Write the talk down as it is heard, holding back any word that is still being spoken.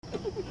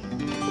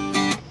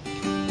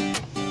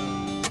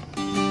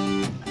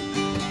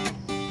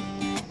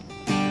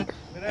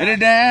Headed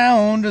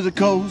down to the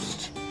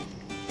coast,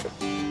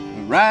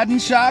 riding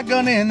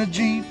shotgun in the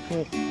Jeep.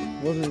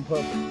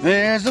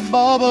 There's a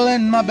bubble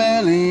in my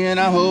belly and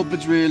I hope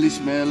it's really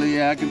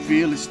smelly. I can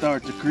feel it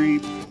start to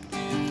creep.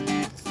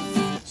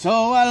 So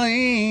I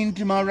lean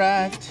to my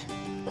right,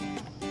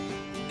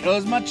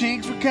 cause my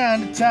cheeks were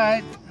kinda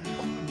tight.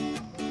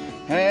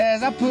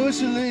 As I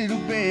push a little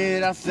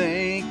bit, I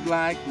think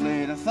like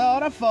lit. I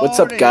thought I farted. What's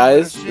up,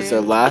 guys? It's our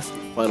last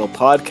final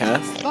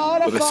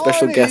podcast with a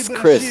special guest,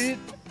 Chris.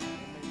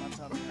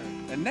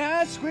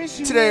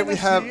 Today we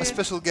have a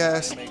special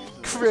guest,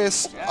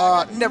 Chris.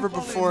 Never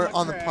before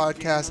on the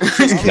podcast.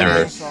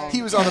 Never.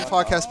 He was on the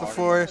podcast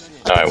before.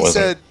 No, I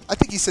wasn't. I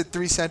think he said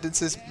 3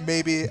 sentences,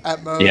 maybe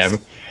at most. Yeah.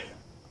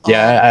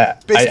 Yeah,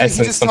 basically, I he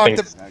said just something.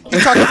 he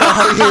talked about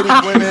how he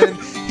hated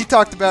women. He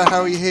talked about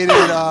how he hated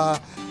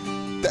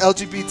the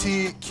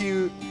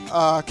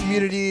LGBTQ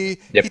community.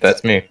 Yep,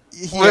 that's me.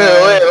 He's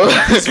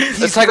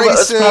Let's talk about.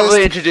 Let's racist.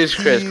 probably introduce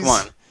Chris. Come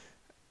on,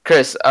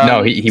 Chris.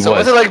 No, he so was.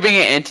 what's it like being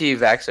an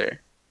anti-vaxxer?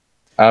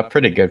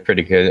 Pretty good.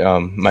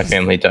 My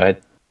family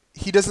died.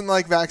 He doesn't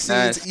like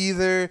vaccines Nice.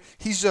 either.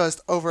 He's just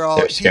overall.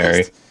 They're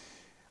scary.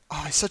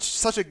 He's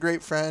such a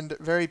great friend.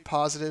 Very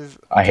positive.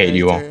 I hate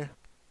you all. character.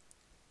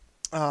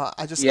 I love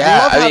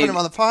I having mean- him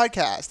on the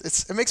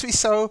podcast. It makes me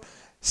so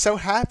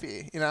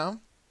happy, you know.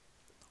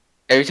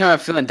 Every time I'm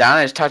feeling down,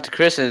 I just talk to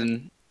Chris,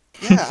 and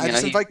Yeah, I you know,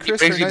 just invite he Chris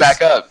brings for you a nice,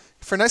 back up.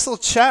 for a nice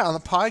little chat on the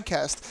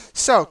podcast.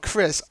 So,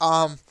 Chris,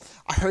 I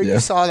heard Yeah. you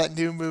saw that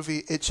new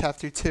movie, It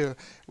Chapter 2,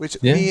 which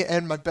Yeah. me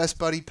and my best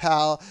buddy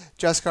pal,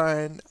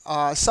 Jessica,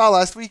 saw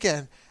last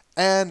weekend,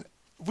 and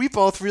we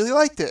both really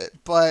liked it.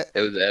 But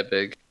It was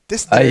epic.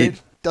 this I- dude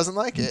doesn't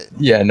like it.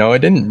 Yeah, no, I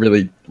didn't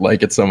really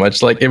like it so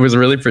much. Like, it was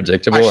really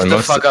predictable. Shut and the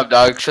most. fuck up,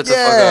 dog. Shut the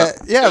Yeah, fuck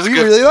up. yeah, It was we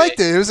good really for me. liked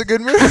it. It was a good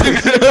movie.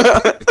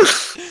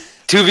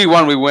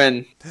 2v1, we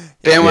win.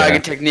 Bandwagon Yeah.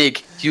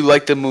 technique. You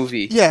like the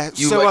movie. Yeah.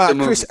 You So, like the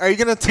movie. Chris, are you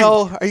gonna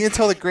tell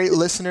the great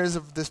listeners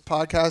of this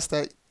podcast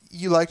that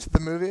you liked the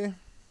movie?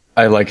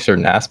 I like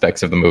certain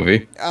aspects of the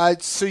movie.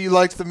 So you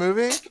liked the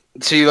movie?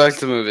 So you like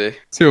the movie.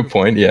 To a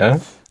point, yeah.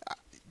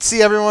 See,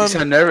 You everyone,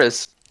 sound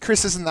nervous.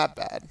 Chris isn't that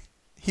bad.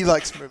 He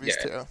likes movies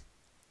Yeah. too.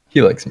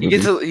 He likes He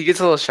movies. gets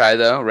a little shy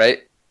though, right?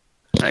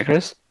 Right,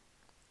 Chris?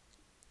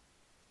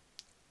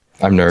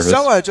 I'm nervous.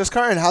 So, Just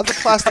Karin, how'd the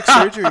plastic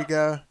surgery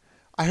go?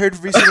 I heard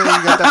recently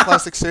you got that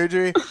plastic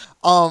surgery.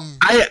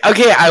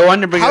 I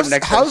wanted to bring it up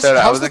next episode.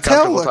 I how's the wasn't tail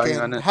comfortable talking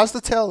on looking? it. How's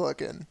the tail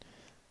looking?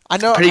 I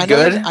know. Pretty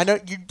good. I know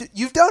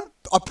you've done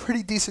a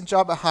pretty decent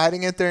job of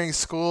hiding it during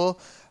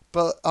school,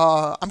 but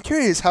I'm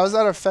curious, how does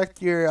that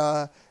affect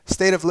your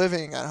state of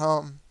living at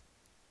home?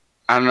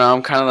 I don't know.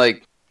 I'm kind of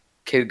like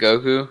Kid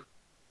Goku.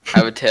 I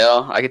have a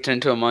tail. I could turn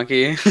into a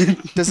monkey.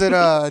 Does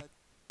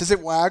it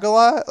wag a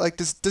lot? Like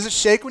does it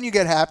shake when you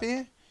get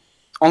happy?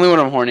 Only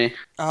when I'm horny.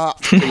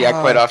 Yeah,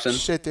 quite often.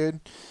 Shit, dude.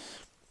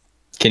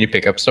 Can you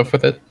pick up stuff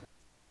with it?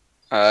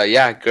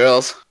 Yeah,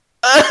 girls.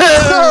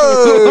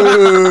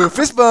 Oh,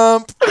 fist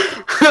bump.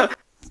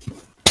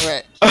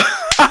 Right.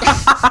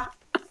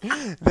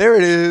 There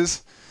it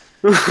is.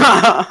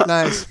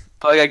 Nice.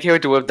 Like, I can't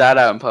wait to whip that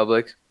out in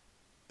public.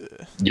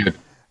 Your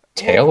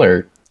tail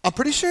or I'm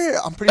pretty sure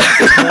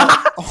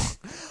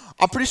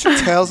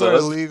tails are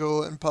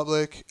illegal in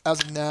public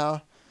as of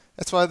now.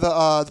 That's why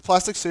the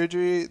plastic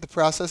surgery, the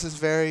process is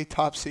very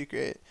top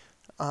secret.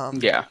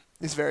 Yeah.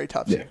 It's very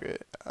top Yeah.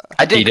 secret.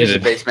 I did He did Chris's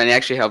it. basement. He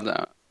actually helped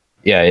out.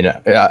 Yeah, you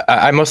know,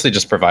 I mostly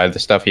just provide the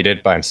stuff. He did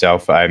it by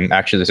himself. I'm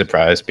actually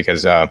surprised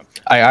because I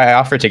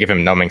offered to give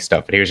him numbing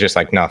stuff, but he was just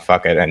like, "No,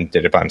 fuck it," and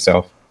did it by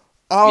himself.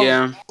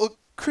 Yeah. Well,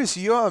 Chris,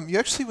 you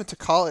actually went to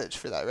college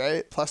for that,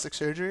 right? Plastic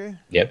surgery.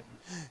 Yep.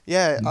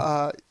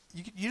 Yeah.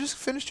 You just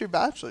finished your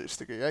bachelor's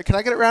degree, right? Can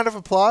I get a round of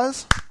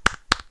applause?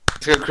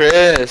 Let's go,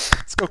 Chris.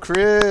 Let's go,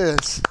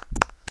 Chris.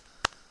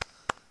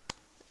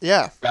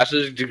 Yeah.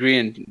 Bachelor's degree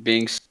in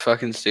being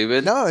fucking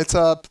stupid. No, it's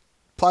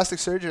plastic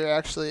surgery,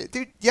 actually.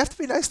 Dude, you have to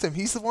be nice to him.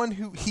 He's the one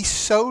he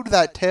sewed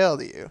that tail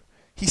to you.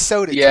 He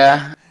sewed it Yeah.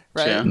 to you,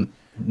 right? True.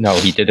 No,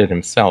 he did it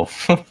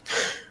himself.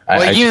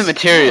 Well, you just- the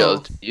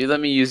materials. You let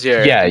me use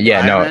your. Yeah,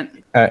 no.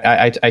 environment.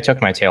 I took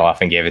my tail off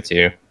and gave it to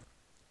you.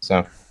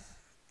 So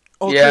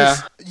Oh, Yeah.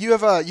 Chris, you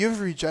have a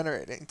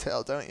regenerating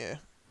tail, don't you?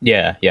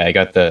 yeah, I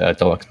got the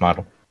deluxe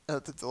model.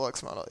 The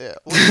deluxe model, yeah.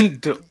 Well,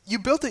 Duh. you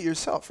built it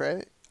yourself,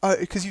 right?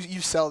 Because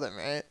you sell them,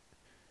 right?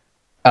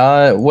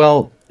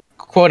 Well,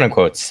 quote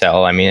unquote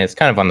sell. I mean, it's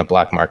kind of on the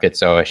black market,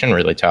 so I shouldn't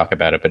really talk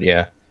about it. But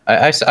yeah,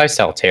 I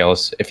sell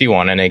tails. If you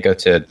want any, go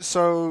to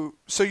So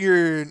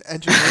you're an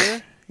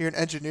engineer? You're an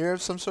engineer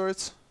of some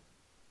sorts?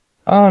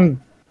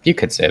 You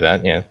could say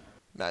that, yeah.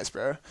 Nice,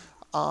 bro.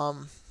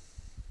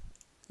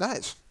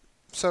 Nice.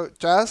 So,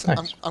 Jazz,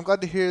 Nice. I'm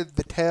glad to hear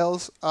the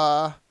tails.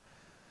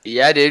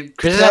 Yeah, dude.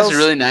 Chris's The house is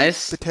tails- really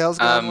nice. The tails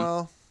going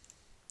well.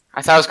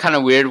 I thought it was kind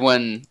of weird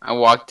when I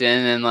walked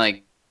in and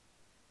like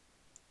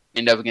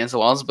end up against the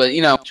walls, but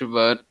you know,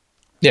 but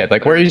Yeah,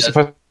 like where are you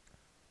supposed?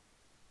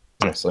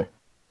 Honestly,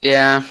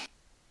 yeah,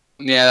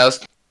 that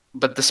was.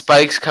 But the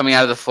spikes coming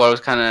out of the floor was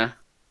kind of.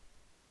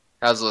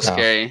 That was a little No,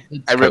 scary.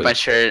 it's I ripped my cozy.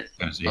 shirt.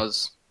 Cozy. I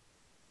was.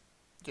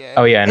 Yeah.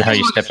 Oh yeah, and how you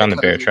Looks stepped on the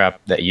bear like- trap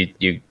that you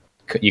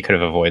could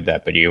have avoided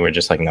that, but you were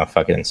just like, no,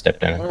 fuck it, and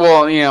stepped in it.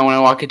 Well, you know, when I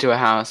walk into a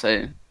house,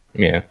 I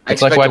Yeah, I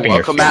it's like expect wiping a your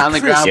welcome feet. mat on the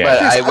Chris, ground, yeah. but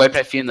Chris, I wipe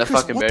my feet in the Chris,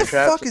 fucking what bear the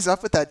traps. fuck is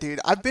up with that, dude?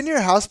 I've been to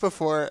your house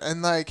before,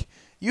 and like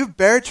you have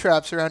bear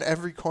traps around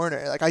every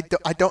corner. Like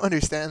I don't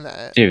understand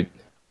that. Dude,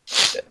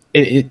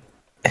 it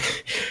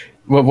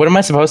what am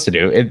I supposed to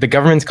do? The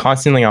government's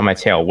constantly on my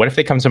tail. What if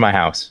they come to my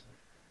house?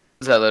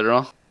 Is that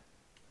literal?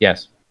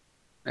 Yes.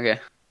 Okay.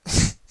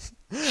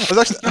 I was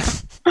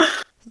actually.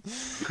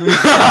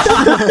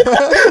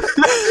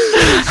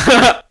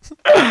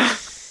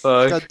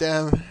 Fuck. God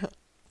damn.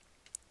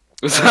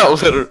 Was that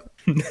literal?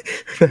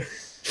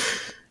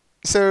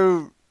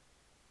 So,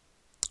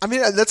 I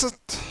mean, that's all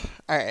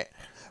right.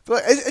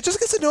 But it just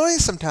gets annoying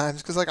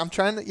sometimes because, like, I'm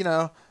trying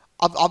to,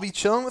 I'll be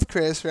chilling with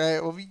Chris, right?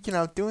 We'll be,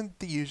 doing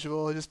the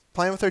usual, just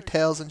playing with our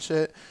tails and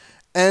shit.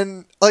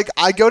 And, like,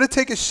 I go to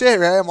take a shit,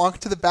 right? I'm walking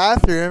to the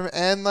bathroom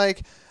and,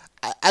 like,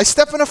 I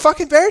step in a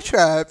fucking bear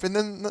trap. And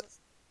then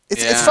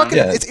it's Yeah. fucking,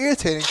 Yeah. it's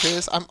irritating,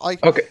 Chris. I'm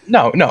like, Okay.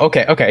 No.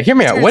 Okay. Hear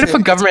me It's out. What if a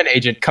irritating. government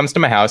agent comes to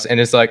my house and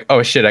is like,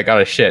 "Oh shit, I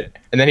got a shit,"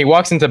 and then he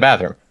walks into the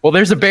bathroom? Well,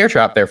 there's a bear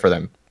trap there for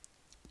them.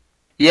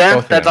 Yeah,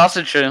 Both of that's them.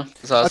 also true.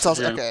 that's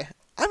also, true. okay.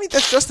 I mean,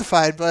 that's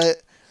justified,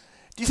 but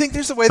do you think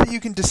there's a way that you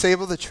can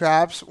disable the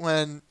traps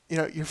when,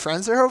 your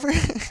friends are over?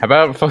 How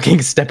about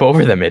fucking step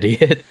over them,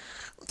 idiot?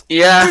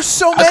 Yeah. There's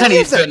so I'm kinda many of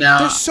used to it them. now.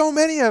 There's so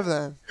many of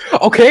them.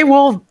 Okay,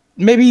 well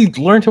maybe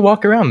learn to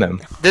walk around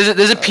them. There's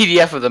a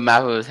PDF of the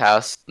map of his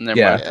house. And they're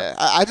Yeah. marked. Yeah,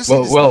 I just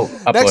Well, need to- we'll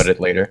upload next- it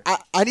later.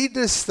 I need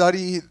to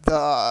study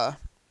the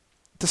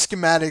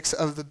schematics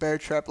of the bear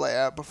trap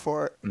layout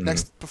before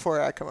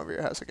I come over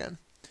your house again.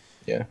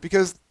 Yeah.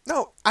 Because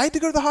no, I had to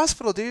go to the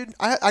hospital, dude.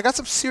 I got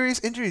some serious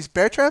injuries.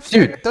 Bear traps,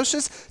 Dude. Those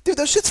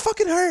shits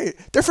fucking hurt.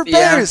 They're for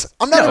Yeah. bears.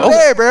 I'm not No. a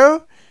bear,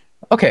 bro.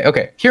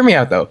 Okay. Hear me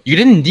out though. You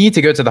didn't need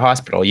to go to the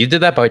hospital. You did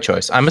that by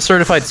choice. I'm a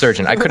certified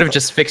surgeon. I could have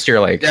just fixed your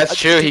leg. That's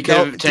true. He could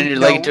have turned your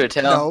leg into a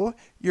tail. No,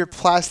 you're a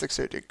plastic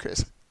surgeon,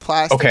 Chris.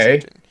 Plastic Okay.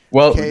 surgeon.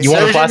 Well, Okay, you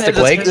want a surgeon plastic is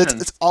a leg?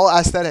 surgeon. It's all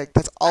aesthetic.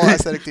 That's all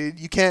aesthetic, dude.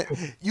 You can't.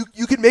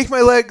 You can make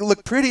my leg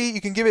look pretty. You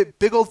can give it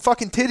big old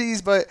fucking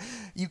titties, but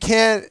you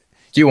can't.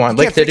 Do you want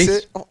You like can't fix titties?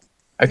 it. Oh,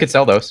 I could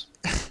sell those.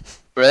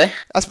 Really?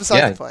 that's beside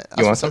Yeah, the point.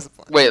 you want That's some? beside the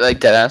point. Wait, like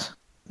deadass?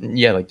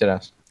 Yeah, like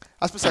deadass.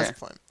 That's beside Okay. the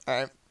point. All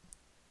right.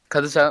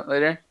 Cut this out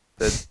later.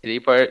 The titty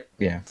part.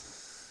 Yeah.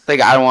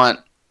 Like I want.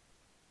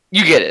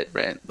 You get it,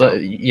 right?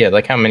 Yeah,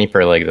 like how many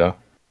per leg though?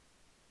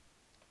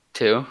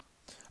 2.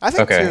 I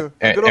think Okay, too.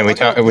 and- Good and we old-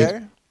 good talk- old we-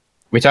 bear.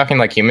 We talking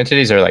like human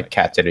titties or like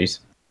cat titties?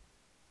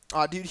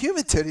 Aw, dude,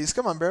 human titties.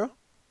 Come on, bro.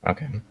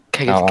 Okay.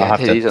 Can I'll I get have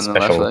cat to titties on the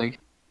left special- leg?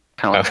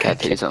 Kind of like cat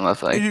Okay. titties on the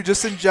left leg. You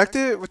just inject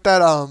it with that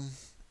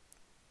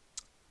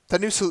that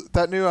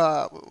new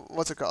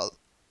what's it called?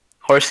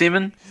 Horse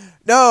semen?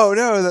 No,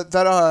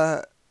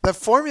 that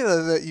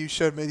formula that you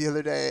showed me the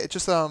other day. It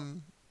just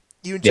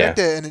you inject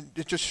it and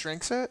it just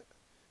shrinks it.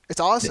 It's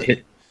awesome.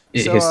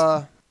 His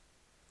So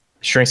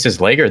shrinks his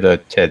leg or the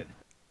tit?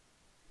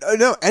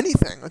 no,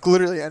 anything, like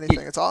literally anything.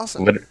 It's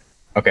awesome.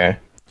 Okay.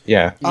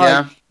 Yeah.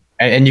 Yeah.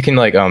 And you can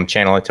like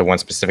channel it to one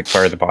specific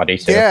part of the body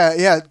too.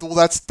 Yeah. Well,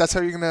 that's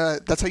how you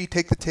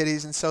take the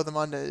titties and sew them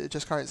onto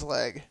just Carn's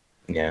leg.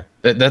 Yeah.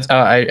 That's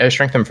I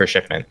shrink them for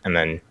shipment and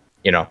then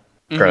grow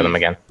Mhm. them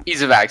again.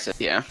 He's a vaccine.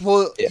 Yeah.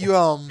 Well, Yeah. you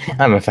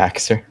I'm a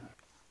faxer.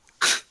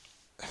 well,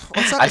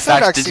 it's not, I it's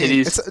not a faxed the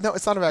vaccine. titties.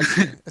 It's not a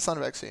vaccine. It's not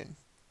a vaccine.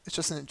 It's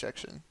just an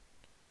injection.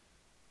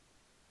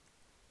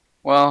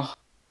 Well,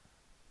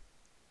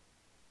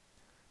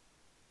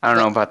 I don't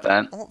know about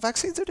that. Well,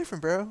 vaccines are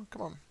different, bro.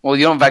 Come on. Well,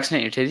 you don't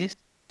vaccinate your titties?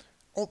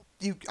 Well,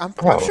 I'm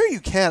Bro. sure you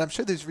can. I'm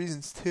sure there's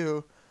reasons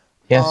too.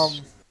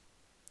 Yes.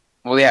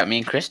 Well, yeah, me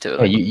and Chris do.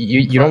 Oh,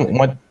 you don't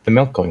want the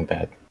milk going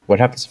bad. What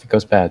happens if it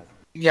goes bad?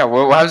 Yeah,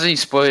 what happens when you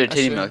spoil your That's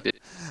titty true. milk, dude?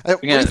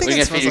 What do you gonna- think we it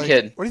gonna smells feed your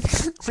like? kid. What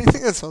do you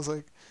think that smells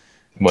like?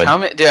 What? Tell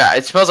me, dude,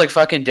 it smells like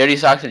fucking dirty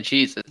socks and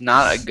cheese. It's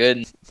not a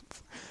good,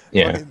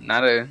 Yeah. Fucking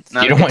not a.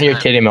 Not You a don't good want your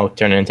time. kitty milk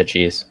turning into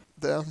cheese.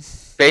 damn.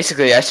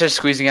 Basically, I start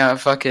squeezing out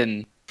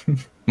fucking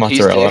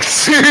Mozzarella.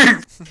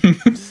 cheese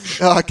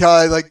sticks. Oh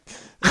god, like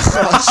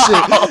oh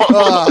shit.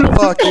 Oh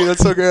fuck, dude,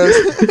 that's so gross.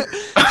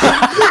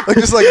 like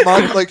just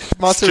like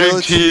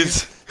mozzarella String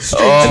cheese.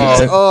 String Oh.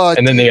 cheese. Oh,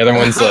 And then the other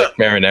one's like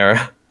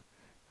marinara.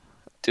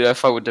 Dude, I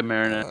fuck with the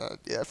marinade.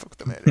 yeah, fuck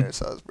the marinara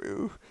sauce,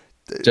 bro.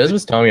 Jez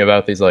was telling me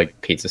about these like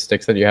pizza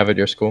sticks that you have at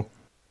your school.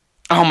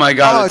 Oh my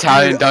god, Oh,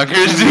 Italian dude.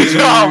 dunkers,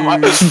 dude. Oh my.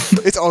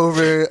 It's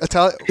over.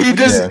 He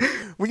just.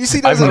 When you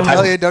see those I've-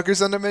 Italian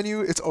dunkers on the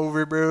menu, it's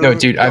over, bro. No,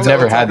 dude, You know I've what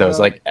never I'm had talking those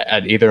about? like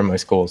at either of my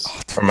schools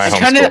or my I'm home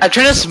trying, school. to, I'm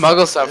trying to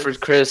smuggle stuff for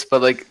Chris,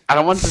 but like I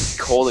don't want this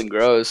cold and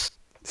gross.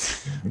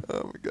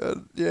 Oh my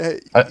god. Yeah.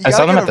 I you saw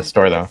gotta them get at the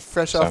store though.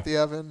 Fresh so. off the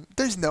oven.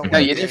 There's no No,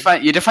 way. you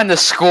didn't find the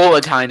school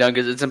Italian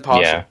dunkers. It's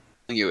impossible.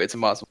 Yeah, It's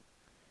impossible.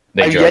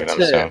 they I've drove yet them.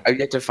 to. So I've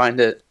yet to find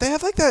it. They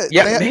have like that.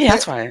 Yeah, they, maybe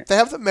that's why. They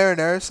have the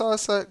marinara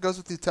sauce that goes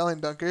with the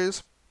Italian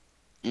dunkers.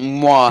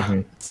 Mwah.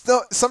 Mhm.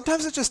 So,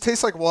 sometimes it just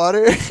tastes like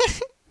water.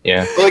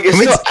 yeah. But, like it's Can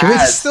we- still can we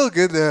It's ads. still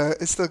good though.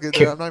 It's still good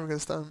Can- though. I'm not even gonna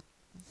stunt.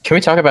 Can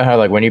we talk about how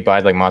like when you buy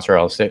like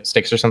mozzarella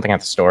sticks or something at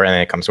the store and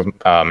it comes with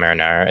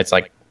marinara, it's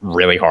like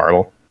really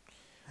horrible.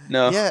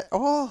 No. Yeah.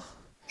 Well,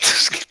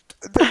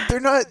 they're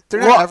not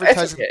Well, it's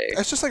advertising. okay.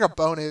 It's just like a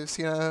bonus,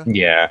 you know.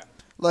 Yeah.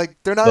 Like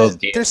they're not. Those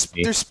They're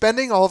DSP. they're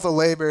spending all the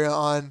labor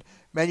on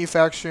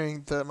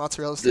manufacturing the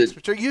mozzarella sticks,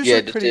 which are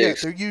usually the pretty good.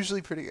 sticks. They're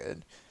usually pretty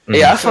good.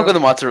 Yeah, I So- fuck with the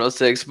mozzarella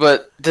sticks,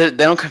 but they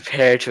don't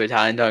compare to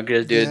Italian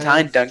dunkers, dude. Yeah.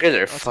 Italian dunkers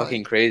are That's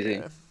fucking like- crazy.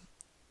 yeah.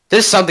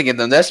 There's something in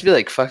them. There has to be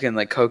like fucking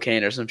like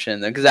cocaine or some shit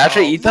in them. Because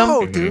after I eat them,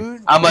 No, Mhm.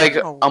 dude. I'm like,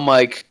 No.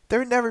 There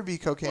would never be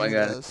cocaine Oh my in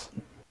God. those.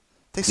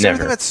 They serve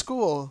them Never. at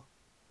school.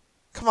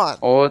 Come on.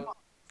 oh,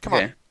 Come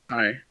okay. on.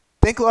 Alright.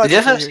 Think They just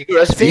have logically. secret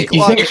recipe. Think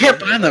You think- You can't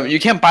logically. buy them. You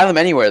can't buy them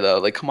anywhere though.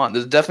 Like, come on.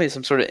 There's definitely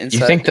some sort of inside.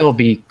 You think there'll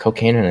be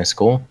cocaine in a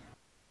school?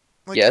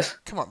 Like, Yes.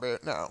 Come on, bro.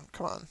 No,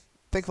 come on.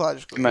 Think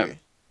logically. Come on.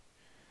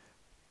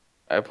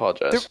 I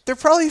apologize. They're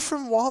probably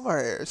from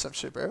Walmart or some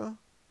shit, bro.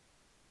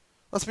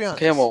 Let's be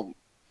honest. Okay, well,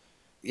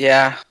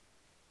 yeah,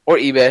 or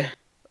eBay.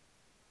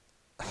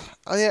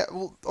 Oh yeah,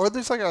 well, or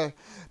there's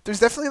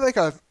definitely like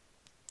a food,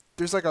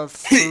 It's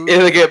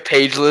like a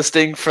page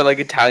listing for like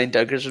Italian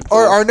dunkers.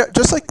 or no,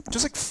 just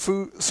like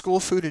food, school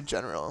food in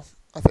general.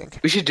 I think.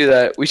 We should do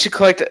that. We should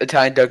collect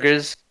Italian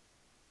dunkers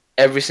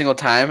every single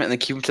time and then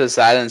keep them to the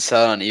side and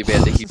sell it on eBay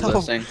as a heap No.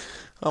 listing.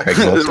 Oh,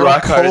 Craigslist. they're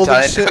Rock hard cold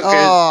and Italian shit. dunkers.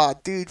 Oh,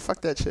 dude,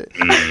 fuck that shit.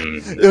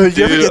 Mm. Yo, you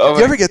Dude, oh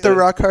ever my get the God.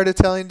 rock hard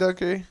Italian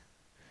dunker?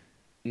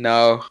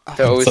 No,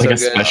 they're always It's like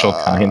so a good. special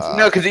kind.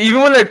 No, because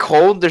even when they're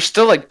cold, they're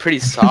still like pretty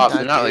soft.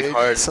 They're not like Dude,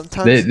 hard.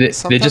 Sometimes They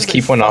sometimes just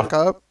keep one fuck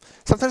off. up.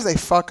 Sometimes they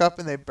fuck up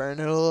and they burn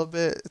it a little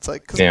bit. It's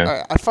like, 'cause, Yeah.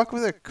 alright, I fuck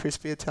with a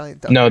crispy Italian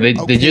dunker. No, they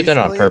do that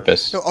on Occasionally-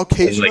 purpose. No,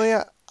 occasionally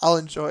I'll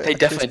enjoy it. They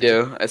definitely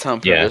do. It's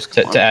on Yeah, purpose.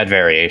 Come to on. add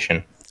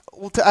variation.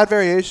 Well, to add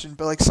variation,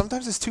 but like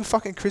sometimes it's too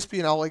fucking crispy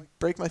and I'll like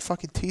break my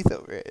fucking teeth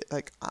over it.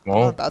 Like I'm Well,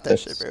 not about that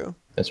shit, that's- bro.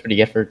 That's what you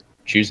get for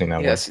choosing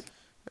that Yes,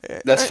 Yeah,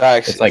 that's alright.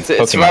 facts. It's like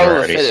it's Pokemon survival of the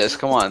rarities. fittest.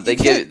 Come on, they You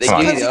give can't- they Come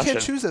on. give you Sometimes the you can't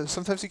option. choose those.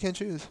 Sometimes you can't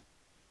choose.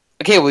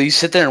 Okay, well you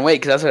sit there and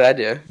wait because that's what I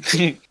do.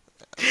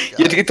 You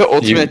have to get the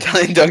ultimate You-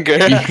 Italian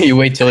dunker. you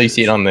wait till you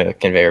see it on the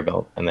conveyor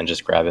belt and then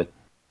just grab it.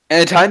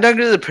 And Italian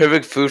dunker is a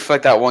perfect food for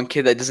like that one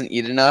kid that doesn't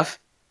eat enough,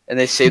 and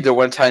they save their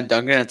one Italian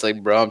dunker, and it's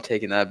like, bro, I'm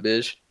taking that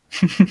bitch.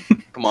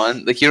 Come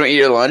on, like you don't eat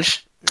your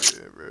lunch. Yeah,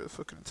 bro,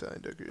 fucking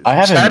Italian dunkers. I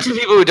Shout out to haven't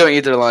people who don't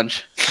eat their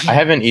lunch. I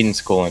haven't eaten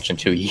school lunch in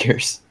 2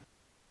 years.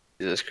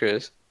 Jesus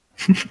Christ.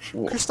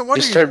 Chris, no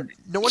wonder, Just start-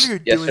 no wonder you're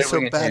yeah, doing start so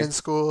bringing it bad here. in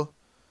school.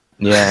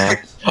 Yeah.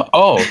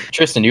 Oh,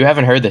 Tristan, you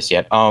haven't heard this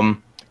yet.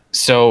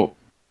 So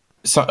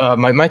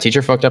my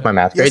teacher fucked up my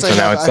math grade, Yes, so I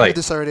now have. it's I like, heard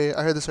this already.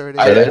 I heard this already.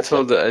 Really? I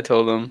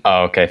told them.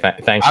 oh, okay.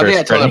 Thanks I for think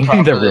I told them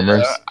spreading the properly,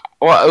 rumors.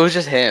 Well, it was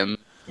just him.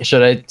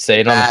 Should I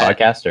say it on the Nah.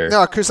 podcast or?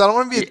 No, Chris, I don't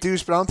want to be a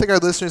douche, but I don't think our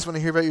listeners want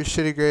to hear about your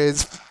shitty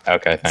grades.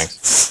 Okay,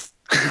 thanks.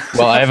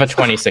 Well, I have a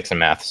 26 in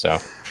math, so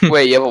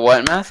Wait, you have a what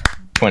in math?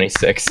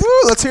 26. Woo,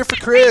 let's hear it for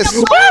Chris.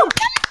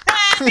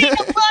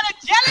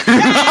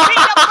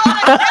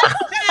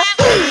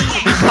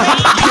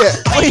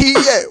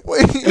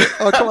 Wait.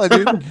 Oh, come on,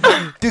 dude.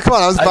 Dude, come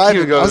on. I was I keep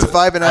vibing. I going. was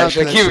vibing out.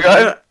 Should to I that keep shit.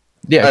 going?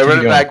 Yeah, Alright, keep run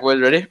it going. back, boys.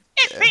 Ready? Oh,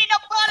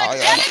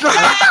 yeah.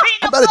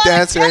 I'm about to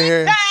dance right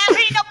here.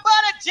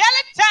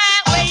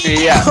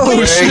 Yeah. Oh,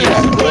 where shit. you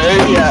at?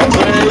 Where you at?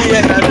 Where you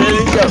at? Now, there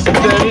we go.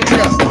 There we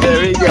go. There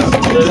we go.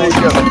 There we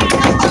go.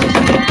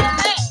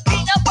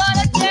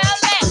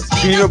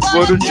 Peanut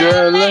butter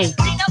jelly.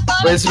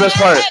 Wait, it's the best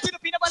part.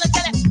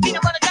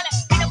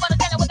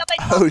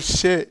 Oh,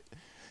 shit.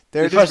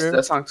 There it The is, first- bro.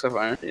 that song's so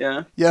fire.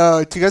 Yeah.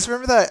 Yo, do you guys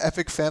remember that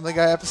epic Family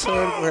Guy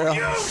episode where No.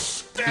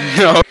 It's like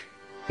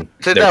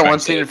They're that trying one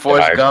to scene in get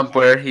Forrest fired. Gump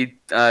where he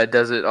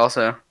does it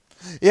also.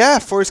 yeah,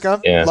 Forrest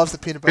Gump Yeah. loves the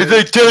peanut butter. It's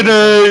like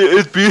today,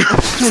 it's beautiful.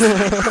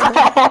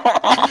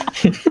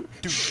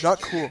 Dude, not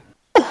cool.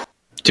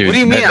 Dude, What do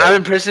you mean? that- I'm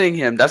impersonating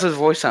him. That's what his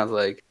voice sounds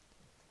like.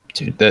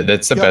 Dude,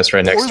 that's the Yo, best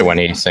right next to when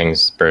he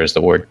sings Burrs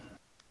the Word.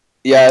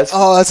 Yeah, it's,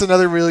 Oh, that's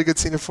another really good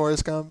scene of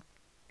Forrest Gump.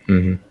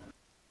 Hmm.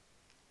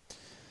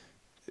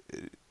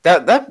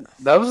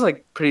 that was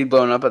like pretty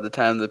blown up at the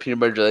time, the peanut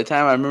butter jelly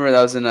time. I remember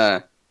that was in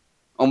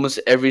almost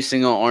every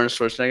single Arnold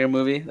Schwarzenegger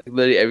movie, like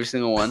literally every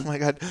single Oh one. my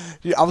god.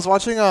 Dude, I was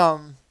watching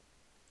what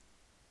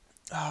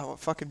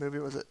fucking movie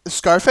was it?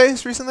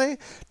 Scarface recently?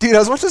 Dude, I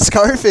was watching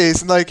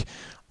Scarface and like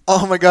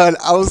oh my god,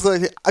 I was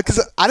like cuz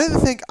I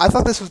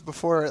thought this was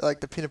before like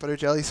the peanut butter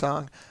jelly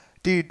song.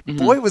 Dude, Mhm.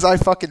 boy was I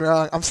fucking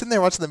wrong. I'm sitting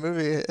there watching the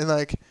movie and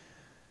like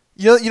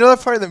you know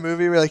that part of the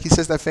movie where like he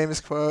says that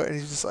famous quote and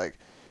he's just like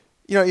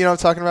you know what I'm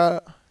talking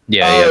about?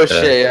 Yeah, oh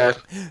yeah. shit, yeah.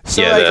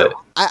 So Yeah,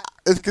 like,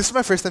 this is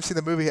my first time seeing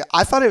the movie.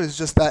 I thought it was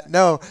just that.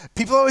 No,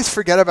 people always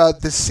forget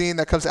about this scene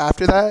that comes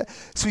after that.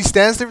 So he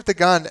stands there with the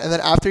gun, and then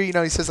after he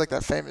says like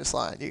that famous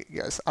line. You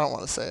guys, I don't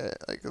want to say it.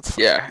 Like it's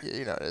Yeah.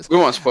 you know what it is. We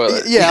won't spoil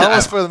it. Yeah, I don't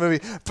want to spoil the movie.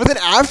 But then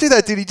after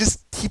that, dude, he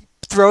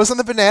throws on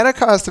the banana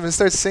costume and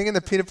starts singing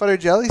the peanut butter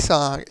jelly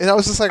song, and I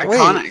was just like, wait.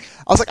 Iconic.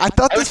 I was like, I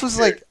thought I this was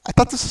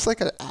was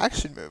like an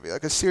action movie,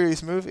 like a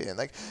serious movie, and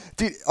like,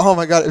 dude, oh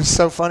my god, it was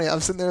so funny.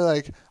 I'm sitting there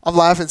like, I'm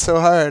laughing so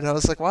hard, and I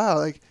was like, wow,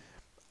 like,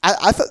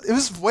 I thought it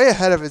was way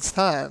ahead of its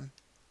time.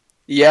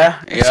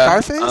 Yeah, yeah.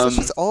 Scarface? That's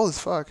just old as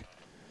fuck.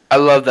 I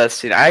love that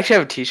scene. I actually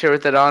have a T-shirt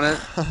with it on it.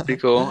 Pretty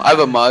cool. I have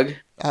a mug. Do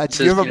It you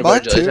says have a peanut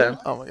butter mug jelly too? time.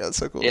 Oh my god, that's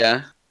so cool.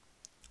 Yeah,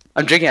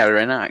 I'm drinking out of it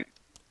right now.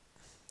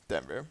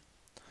 Damn, bro.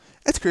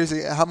 It's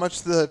crazy how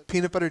much the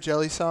peanut butter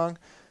jelly song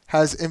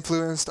has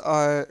influenced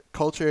our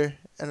culture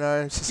and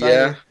our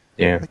society.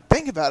 Yeah. Like,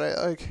 think about it.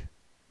 Like,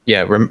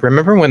 Yeah.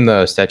 Remember when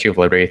the Statue of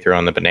Liberty threw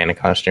on the banana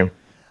costume?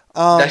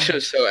 That shit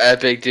was so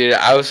epic, dude.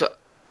 I was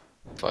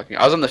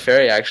on the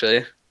ferry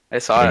actually. I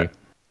saw it.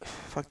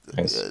 fuck,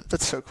 Nice.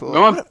 that's so cool.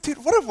 Remember-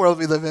 Dude, what a world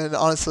we live in,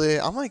 honestly.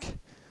 I'm like,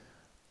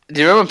 Do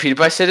you remember when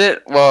PewDiePie said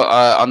it? Well,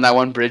 on that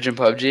one bridge in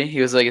PUBG,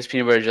 he was like, "It's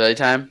peanut butter jelly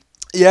time."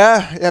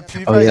 yeah,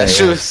 PewDiePie. Oh, yeah, That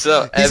shit was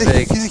so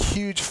epic. He's a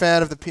huge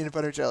fan of the peanut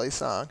butter jelly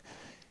song.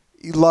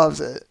 He loves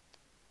it.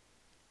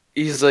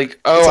 He's like,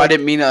 "Oh, It's like- I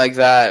didn't mean it like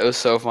that." It was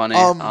so funny.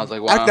 I was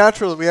like, "Wow." Act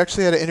Natural, we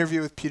actually had an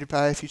interview with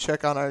PewDiePie. If you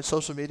check on our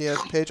social media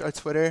page, our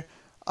Twitter,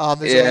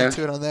 there's a Yeah. link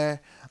to it on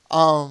there.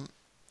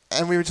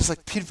 And we were just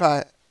like,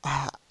 PewDiePie,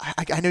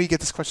 I know you get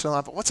this question a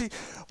lot, but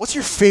what's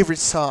your favorite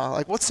song?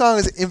 Like, what song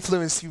has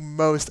influenced you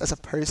most as a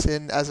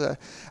person, as a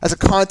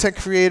content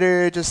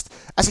creator, just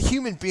as a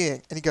human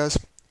being? And he goes,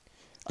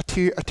 a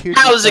tear.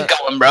 How's it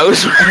going,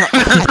 bros?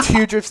 A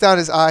tear drips down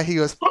his eye. He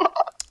goes,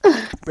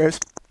 bros,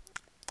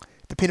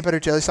 the peanut butter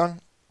jelly song.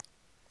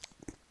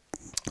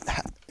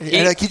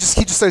 And like he just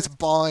starts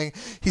bawling.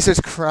 He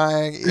starts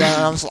crying. Yeah,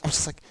 and I was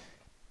just like,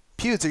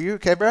 Pewds, are you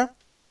okay, bro?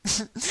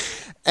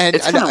 And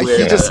It's kinda weird.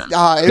 he just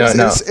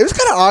it was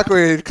kind of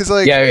awkward because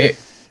like Yeah.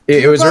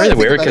 It was Why really think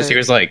weird about because it? he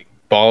was like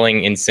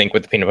bawling in sync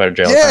with the peanut butter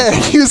jelly. yeah,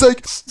 he was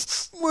like,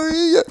 where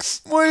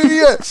are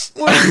you at?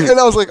 And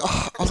I was like,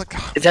 oh,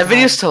 Is that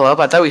video still up?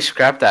 I thought we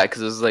scrapped that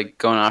because it was like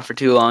going on for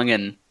too long,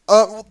 and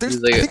well, there's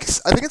He's like-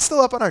 I think it's still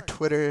up on our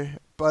Twitter,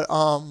 but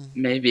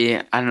maybe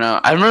I don't know.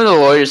 I remember the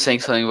lawyer saying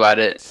something about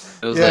it.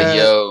 It was Yeah. like,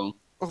 "Yo,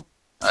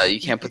 Oh.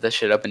 you can't put that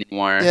shit up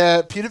anymore."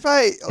 yeah,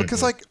 PewDiePie,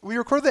 because like we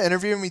recorded the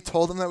interview and we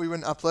told him that we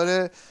wouldn't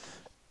upload it.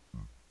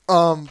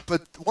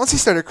 But once he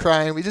started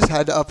crying, we just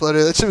had to upload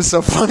it. That shit was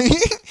so funny.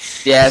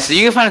 Yeah, so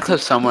you can find a clip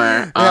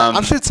somewhere. Yeah,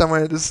 I'm sure it's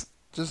somewhere. Just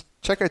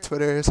check our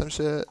Twitter or some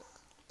shit.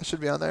 It should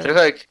be on there. Check,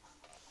 like,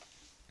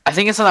 I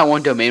think it's on that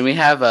one domain we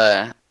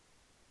have.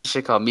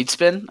 Shit called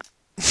Meatspin.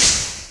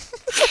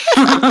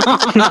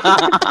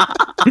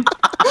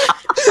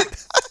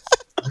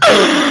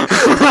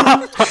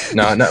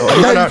 No.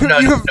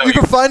 You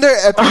can find our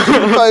epic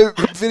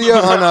PewDiePie video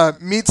on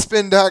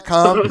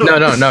meatspin.com. No.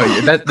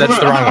 That's the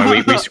wrong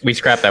one. We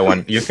scrapped that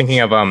one. You're thinking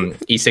of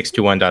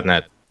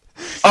e621.net.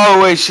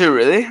 Oh wait, shit,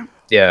 really?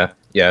 Yeah.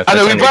 I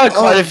know we that's bought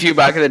quite a few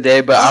back in the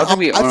day, but I don't think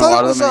we I own a thought lot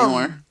it of was, them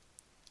anymore.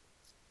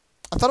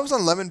 I thought it was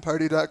on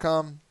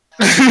lemonparty.com.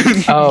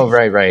 Oh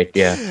right.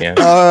 Yeah.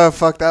 Oh,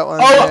 fuck that one.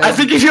 Oh, yeah. I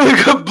think if you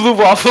look up blue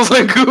waffles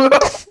on Google.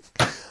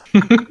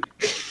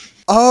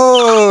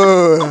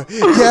 Oh,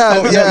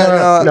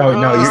 yeah.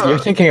 No. You're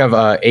thinking of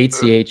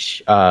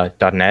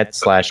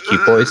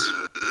hch.net/cuteboys.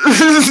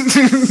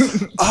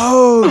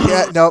 Oh,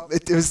 yeah. No,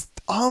 it was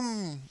now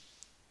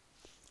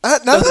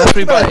That's that I pretty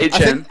think about bad, it,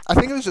 HN. I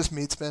think it was just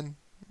Meatspin.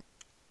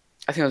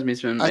 I think it was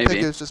Meatspin, I think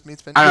maybe. it was just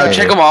Meatspin. I don't know. Yeah.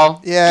 Check them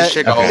all. Yeah, Just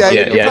check Okay. all. yeah, Yeah,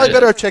 you're probably just-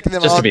 better off checking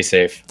them Just all. to be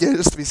safe. Yeah,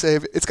 just to be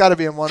safe. It's got to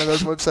be on one of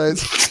those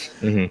websites.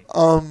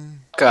 Mm-hmm.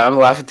 God, I'm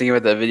laughing thinking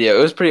about that video.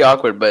 It was pretty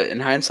awkward, but in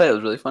hindsight, it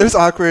was really It funny. was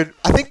awkward.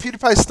 I think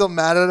PewDiePie's still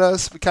mad at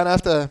us. We kind of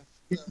have to.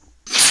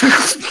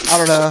 I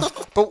don't know.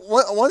 But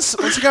once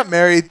he got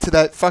married to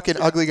that fucking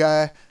ugly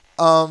guy,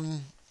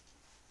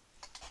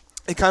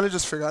 he kind of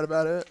just forgot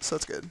about it. So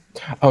it's good.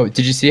 Oh,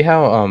 did you see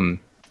how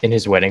in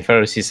his wedding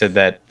photos he said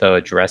that the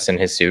dress and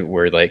his suit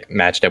were like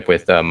matched up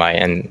with Maya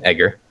and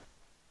Edgar?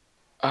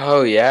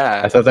 Oh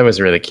yeah. I thought that was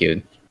really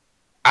cute.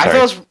 I Sorry.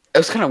 thought it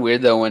was kind of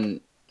weird though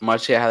when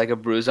Marcia had like a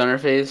bruise on her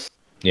face.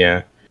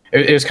 Yeah.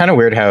 It was kind of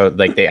weird how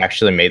like they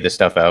actually made the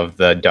stuff out of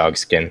the dog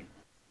skin.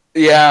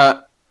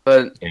 Yeah,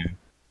 but Yeah,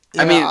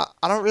 I mean,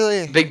 I don't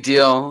really. big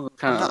deal.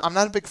 Kind of. I'm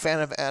not a big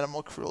fan of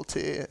animal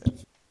cruelty.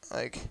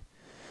 Like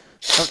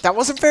that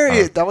wasn't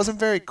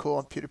very cool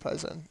on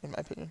PewDiePie's end, in my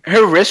opinion.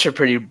 Her wrists are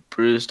pretty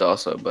bruised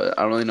also, but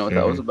I don't really know what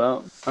that was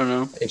about. I don't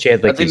know. And she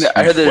had like I think these that-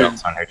 I heard huge that-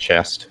 welts on her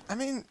chest. I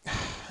mean,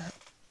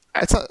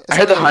 I it's not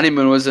heard the really-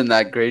 honeymoon wasn't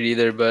that great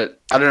either, but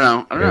I don't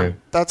know. Yeah.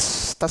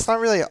 That's not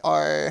really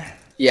our.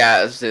 Yeah,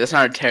 that's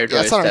not our territory.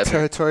 Yeah, that's not our Steph.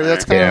 territory.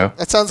 That's kind of.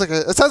 That sounds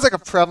like a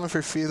problem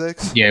for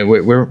Felix. Yeah,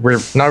 we're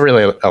not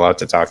really allowed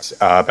to talk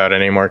about it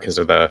anymore because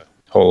of the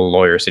whole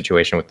lawyer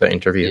situation with the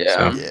interview.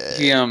 Yeah. So.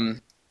 Yeah.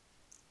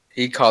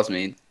 He calls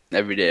me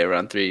every day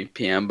around 3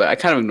 p.m., but I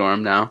kind of ignore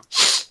him now.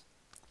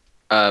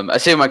 I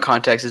say my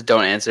context is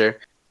don't answer.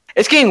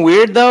 It's getting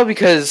weird though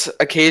because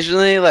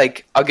occasionally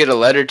like I'll get a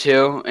letter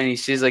too, and he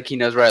sees like he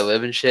knows where I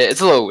live and shit. It's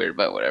a little weird,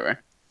 but whatever.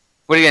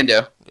 What are you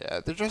gonna do?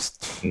 Yeah, they're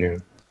just Yeah.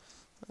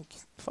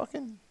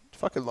 fucking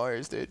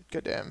lawyers, dude.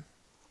 Goddamn.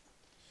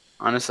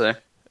 Honestly,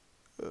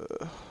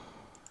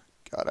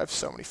 God, I have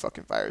so many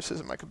fucking viruses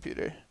in my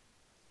computer.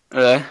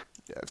 really?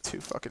 Yeah, I have too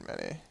fucking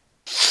many.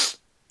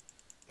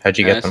 How'd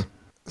you get Nice. them?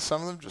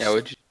 Some of them just Yeah,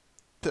 would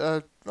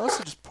you?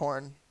 mostly just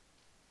porn.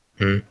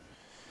 Hmm.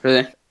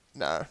 Really?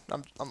 No,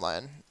 I'm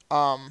lying.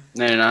 No,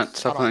 you're not.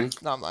 Stop playing.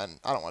 No, I'm lying.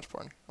 I don't watch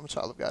porn. I'm a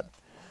child of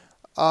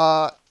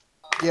God.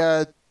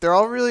 Yeah, they're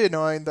all really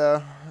annoying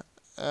though,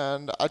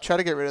 and I try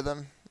to get rid of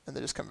them, and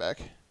they just come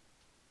back.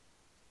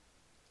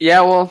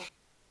 Yeah, well,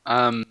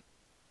 what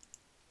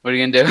are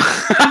you gonna do?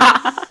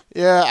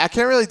 Yeah, I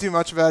can't really do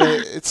much about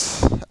it.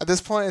 It's at this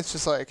point, it's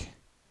just like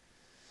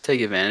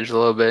Take advantage a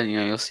little bit.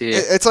 You'll see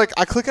it. it's like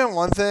I click on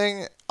one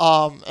thing,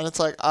 and it's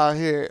like,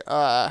 here,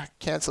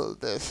 cancel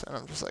this, and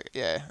I'm just like,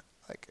 yeah,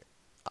 like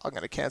I'm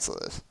gonna cancel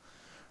this.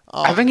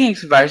 I've been getting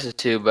some viruses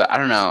too, but I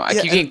don't know. I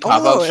Yeah, keep getting and-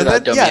 pop-ups for and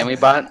that then- domain yeah. we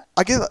bought.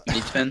 I get.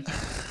 Meatspin.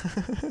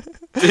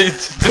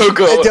 Don't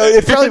go.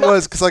 It probably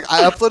was because like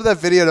I uploaded that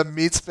video to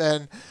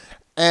Meatspin,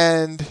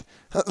 and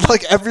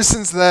like ever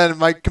since then,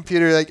 my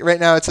computer like right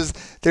now it says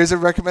there's a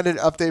recommended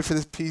update for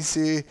this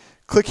PC.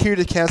 Click here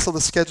to cancel the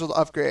scheduled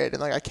upgrade,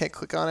 and like I can't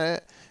click on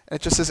it, and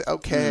it just says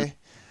okay.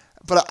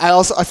 But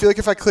I feel like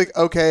if I click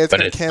okay, it's But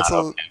gonna it's not cancel.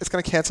 okay. It's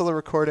gonna cancel the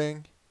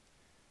recording.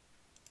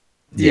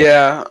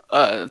 Yeah,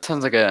 it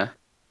sounds like a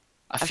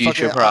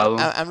future Fuck it, problem.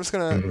 I'm just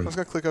gonna I'm just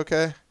gonna click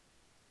okay.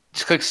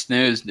 Just click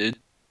snooze, dude.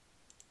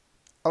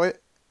 Oh wait,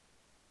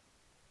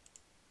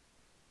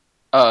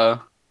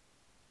 Uh-oh.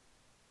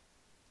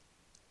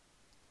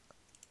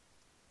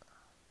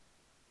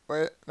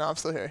 no, I'm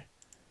still here.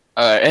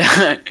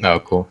 Alright. Oh,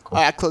 cool.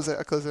 I close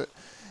it.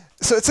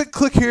 So it said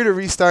click here to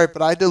restart,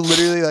 but I had to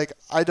literally like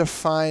I had to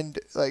find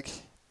like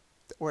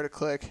where to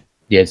click.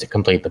 Yeah, to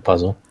complete the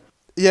puzzle.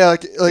 Yeah,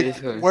 like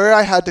Basically. where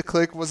I had to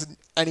click wasn't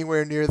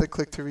anywhere near the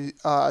click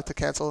to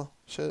cancel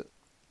shit.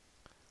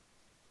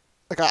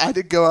 Like I had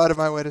to go out of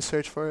my way to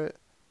search for it.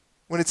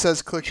 When it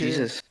says click here.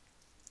 Jesus.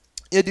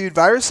 Yeah, dude,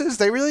 viruses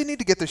they really need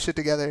to get their shit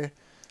together.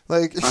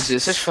 Like, Honestly,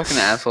 it's such fucking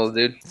asshole,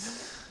 dude.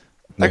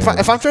 like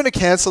if I'm trying to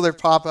cancel their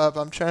pop up,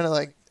 I'm trying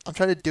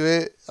to do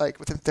it like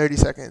within 30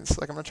 seconds.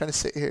 Like I'm not trying to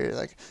sit here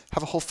like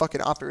have a whole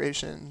fucking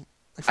operation.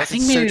 Like, I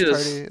fucking think maybe search it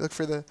was- party. Look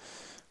for the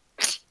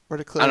where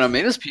to I click. don't know,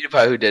 maybe it was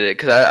PewDiePie who did it,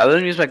 because I let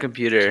him use my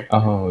computer,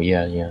 Oh,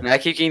 yeah. and I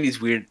keep getting these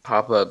weird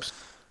pop-ups.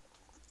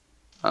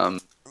 It's I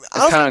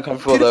don't- kind of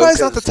uncomfortable, though. PewDiePie's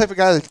not the 'cause- type of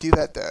guy to do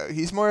that though.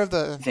 He's more of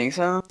the You think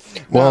so?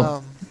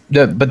 Well,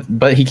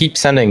 but he keeps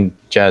sending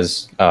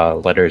Jazz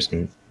letters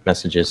and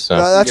messages. So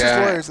no, that's his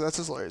Yeah. lawyers. That's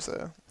his lawyers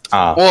though.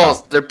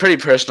 Well, they're pretty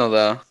personal,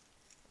 though.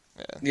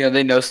 Yeah. You know,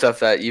 they know stuff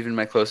that even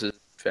my closest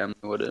family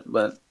wouldn't,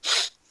 but,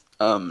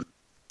 yeah,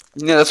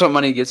 that's what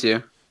money gets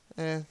you.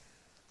 Yeah.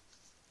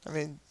 I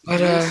mean,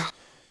 But,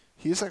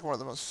 he's like one of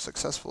the most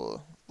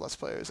successful Let's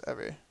Players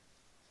ever.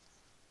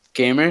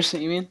 gamers,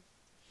 you mean?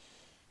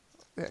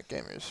 Yeah,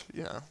 gamers.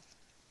 You know,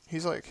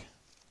 he's like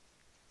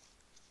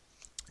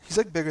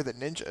bigger than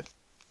Ninja.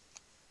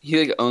 He,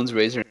 like, owns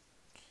Razer.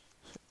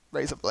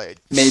 Razor Blade.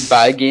 Made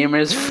by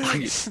gamers?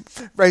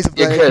 Razor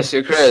Yo,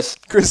 Blade. Chris.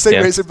 Chris, say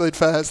Yeah. Razor Blade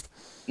fast.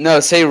 No,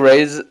 say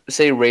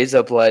raise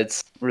up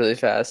lights really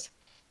fast.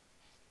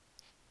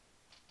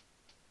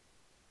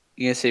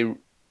 You gonna say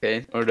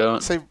okay or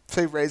don't? Say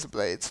Razor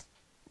Blades.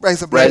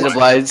 Razor Blades.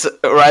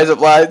 Rise up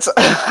lights.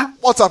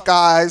 What's up,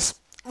 guys?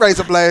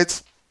 Razor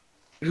Blades.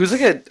 Who's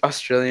like an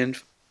Australian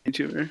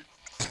YouTuber?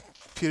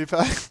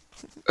 PewDiePie.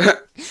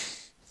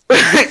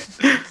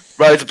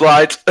 Rise up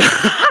lights.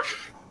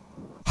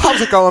 How's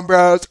it going,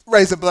 bros?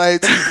 Razor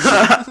Blades.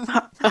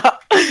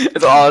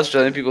 It's all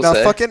Australian people Now,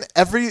 say. fucking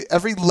every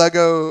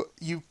Lego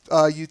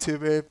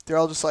YouTuber, they're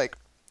all just like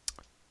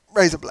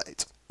Razor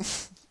Blades.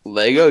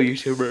 Lego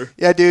YouTuber.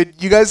 Yeah,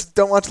 dude. You guys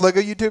don't watch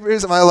Lego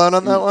YouTubers? Am I alone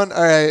on that one?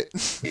 All right.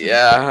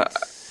 Yeah.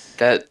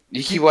 That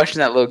you keep watching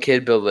that little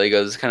kid build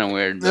Legos. It's kind of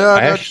weird. But No,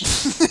 I no.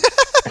 actually-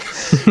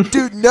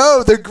 Dude,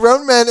 no, they're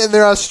grown men and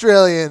they're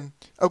Australian.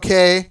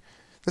 Okay,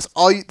 that's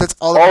all. That's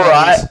all. all that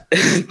right.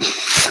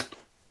 matters.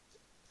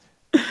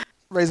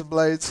 Razor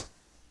Blades,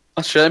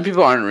 Australian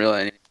people aren't real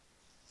anymore.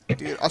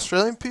 dude.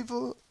 Australian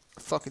people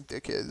are fucking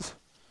dickheads.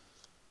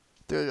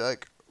 They're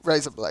like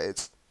Razor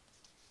Blades.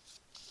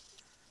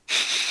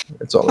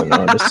 that's all I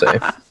know how to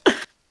say.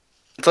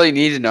 That's all you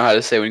need to know how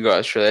to say when you go to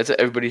Australia. That's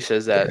everybody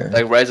says that. Yeah.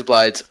 Like rise up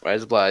lights.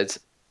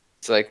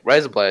 It's like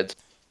rise up lights.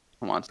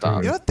 Come on, stop.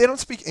 You know what? They don't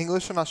speak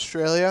English in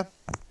Australia.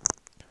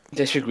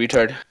 They speak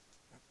retard.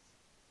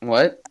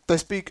 What? They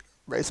speak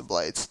Razor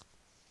Blades.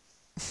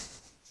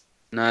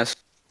 Nice.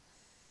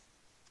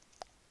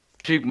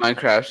 Speak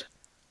Minecraft.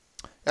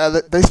 Yeah,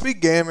 they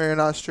speak gamer in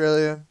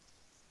Australia.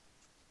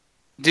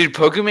 Dude,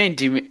 Pokemon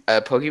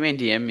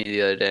DM'd me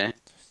the other day. I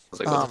was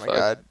like, what Oh the my fuck?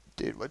 god,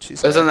 dude, what she I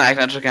was said. on the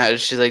Accidental account.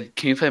 She's like,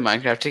 can you play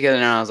Minecraft together?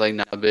 And I was like,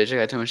 nah, bitch. I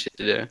got too much shit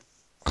to do.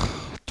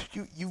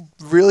 Dude, you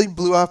really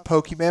blew off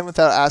Pokemon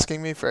without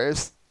asking me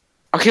first.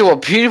 Okay, well,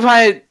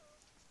 PewDiePie,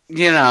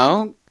 you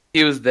know,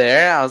 he was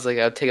there. I was like,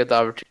 I'll take up the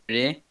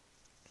opportunity.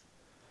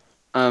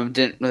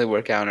 Didn't really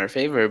work out in our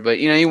favor, but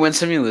you know, you win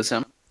some, you lose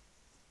some.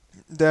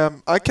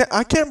 Damn, I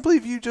can't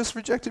believe you just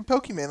rejected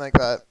Pokemon like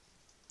that.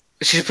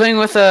 She's playing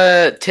with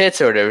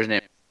Tits or whatever his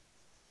name.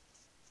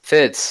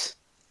 Fitz,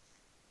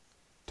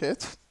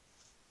 Tits?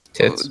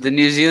 Tits. the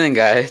New Zealand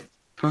guy.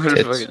 What the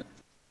Tits. fuck-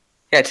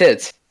 Yeah,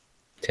 Tits.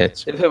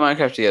 Tits. They play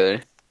Minecraft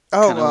together.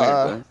 Oh,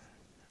 Kinda weird,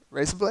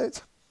 Razor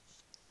Blades?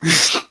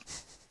 He's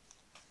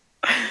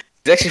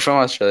actually from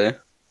Australia.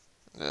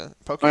 Yeah. Oh,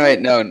 Pokemon. wait,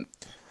 no.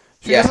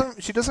 She Yeah.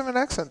 doesn't. She doesn't have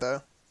an accent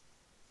though.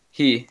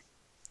 He.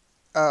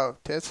 Oh,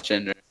 tits.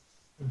 Gender.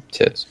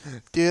 Tits.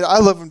 Dude, I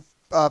love when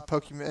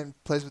Pokemon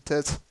plays with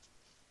tits.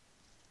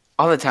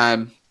 All the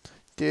time.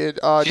 Dude,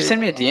 She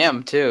sent me a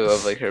DM, too,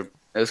 of, like, her...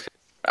 It was...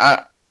 we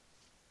don't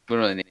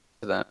really need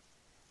for that.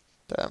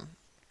 Damn.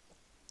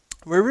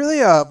 We're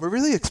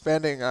really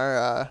expanding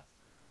our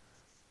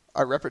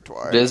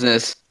repertoire.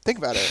 Business. Think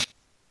about it.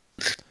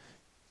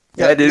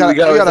 Yeah, dude, we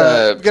got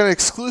with, an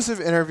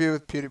exclusive interview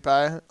with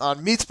PewDiePie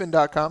on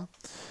Meatspin.com.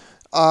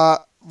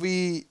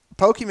 Pokemon.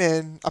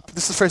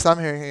 This is the first I'm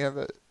hearing of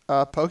it.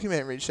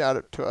 Pokemon reached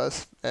out to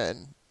us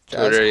and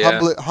Twitter,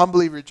 yeah.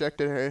 humbly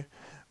rejected her,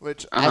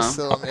 which I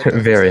still am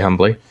Very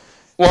humbly.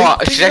 Well,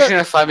 Think she's about- actually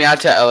gonna fly me out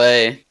to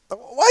LA.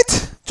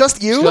 What? Just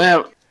She you?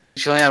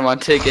 only had one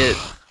ticket,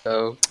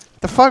 so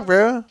The fuck,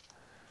 bro?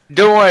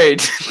 don't worry.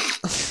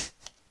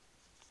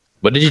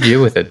 What did you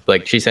do with it?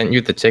 Like, she sent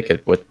you the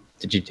ticket. What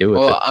did you do with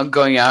Well, it? I'm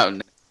going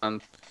out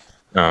on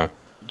Oh,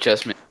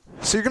 just me.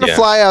 So you're gonna Yeah.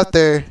 fly out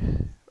there,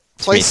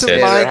 play meet some Sid.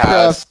 At her Minecraft,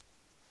 house.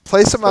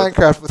 play some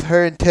Minecraft with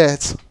her and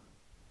tits.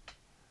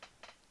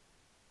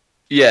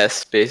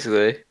 Yes,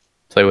 basically.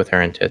 play with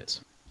her and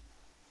tits.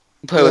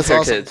 Play with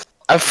That's her awesome. kids.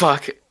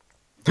 Fuck.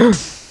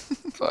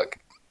 Fuck.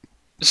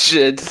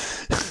 Shit.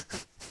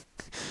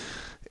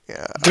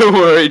 Yeah. Don't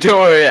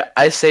worry.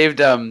 I saved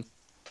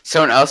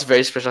someone else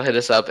very special hit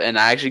us up, and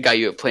I actually got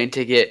you a plane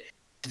ticket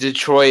to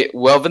Detroit.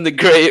 Welvin the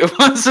Great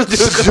wants to do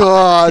it.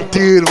 Oh,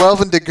 dude,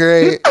 Welvin the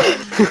Great.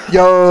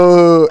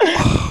 Yo.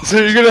 So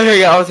you're gonna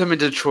hang out with him in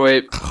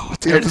Detroit.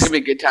 Dude, It's gonna be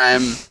a good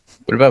time.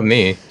 What about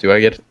me? Do I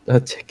get a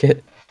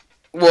ticket?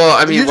 Well,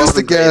 I mean, You're just Welvin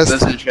a the Great guest.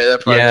 lives in Detroit,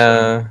 that part.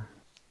 Yeah.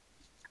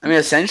 I mean,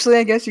 essentially,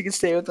 I guess you can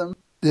stay with them.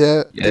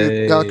 yeah,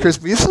 dude. Now, Yay.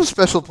 Chris, we have some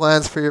special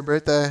plans for your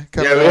birthday.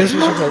 coming Yeah, up. but it's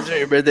special plans for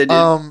your birthday,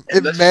 dude.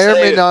 It Let's may or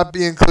say may it. not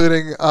be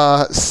including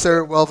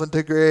Sir Welvin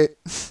the Great.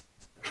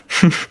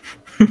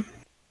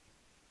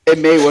 It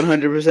may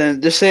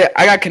 100%. Just say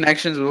I got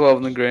connections with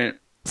Welvin the Great.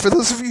 For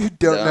those of you who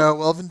don't Yeah. know,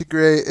 Welvin the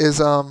Great is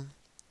a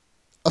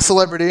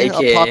celebrity,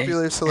 AKA. a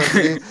popular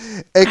celebrity,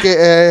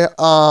 aka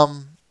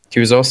He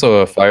was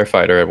also a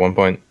firefighter at one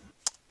point.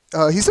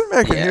 he's an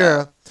American Yeah.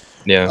 hero.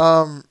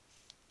 Yeah.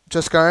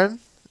 Jaskaran,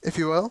 if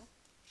you will.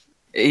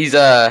 He's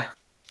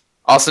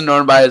also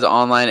known by his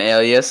online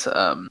alias,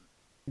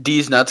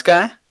 D's Nuts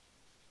Guy.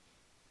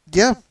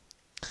 Yeah.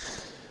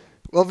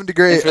 Welvin the And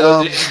Great. for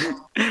those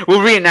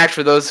we'll reenact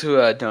for those who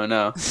don't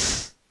know.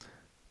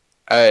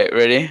 Alright,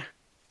 ready?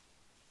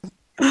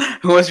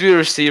 Who wants to be the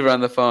receiver on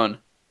the phone?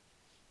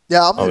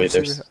 Yeah, I'll be I'll the be the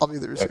receiver. I'll be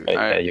the receiver. Okay, yeah,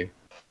 Alright. you.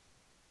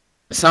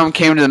 Something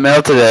came to the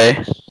mail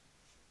today.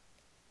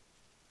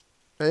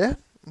 Yeah.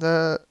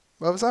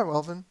 What was that,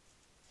 Welvin?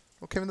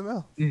 What came in the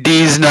mail?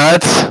 D's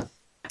Nuts.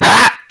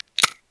 Ha!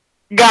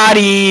 Got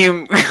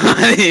him!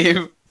 Got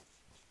him!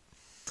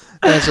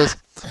 That's just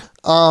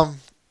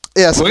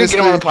yeah. So We're gonna get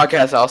him on the basically-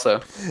 podcast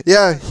also.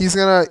 yeah, he's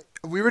gonna.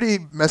 We already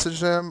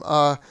messaged him.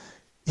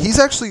 He's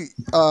actually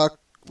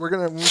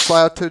when we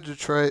fly out to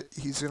Detroit,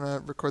 he's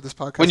gonna record this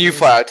podcast. When you with us.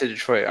 fly out to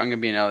Detroit, I'm gonna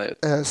be in Elliot.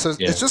 So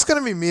Yeah. it's just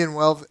gonna be me and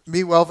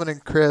Welvin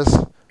and Chris.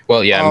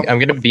 Well, yeah, Um, I'm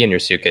gonna be in your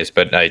suitcase,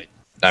 but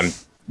I'm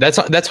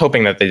that's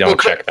hoping that they don't Well,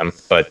 check them.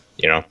 But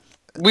you know,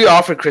 We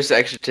offered Chris an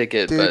extra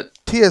ticket, Dude, but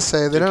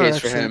TSA, they don't suitcase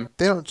for actually him.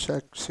 they don't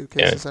check yeah,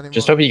 suitcases anymore.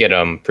 just hope you get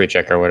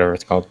pre-check or whatever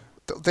it's called.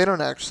 They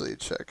don't actually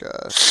check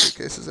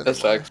suitcases anymore. That's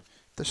facts.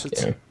 That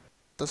shit's Yeah.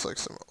 that's like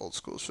some old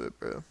school shit,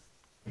 bro.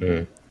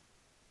 Mm.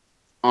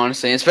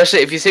 honestly, especially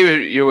if you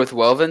say you're with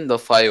Welvin, they'll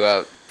fly you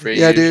out free.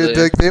 Yeah, usually. dude.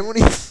 Like they when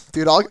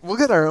dude, we'll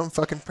get our own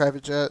fucking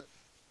private jet.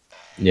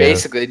 Yeah.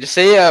 Basically, just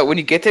say when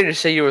you get there,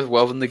 just say you're with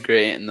Welvin the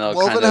Great, and they'll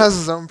Welvin kind of. has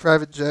his own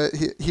private jet.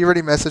 He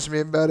already messaged me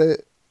about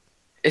it.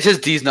 It says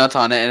D's nuts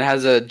on it, and it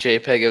has a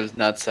JPEG of his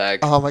nutsack.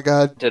 Oh my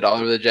god. Did all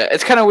over the jet.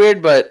 It's kind of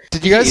weird, but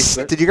Did you guys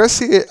Jeez,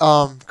 see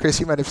it? Chris,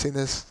 you might have seen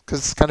this because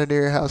it's kind of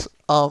near your house.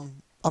 On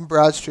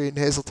Broad Street in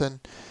Hazleton,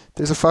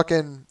 there's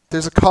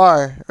a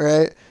car,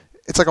 right?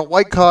 It's like a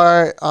white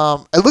car.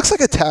 It looks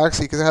like a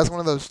taxi because it has one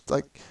of those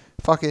like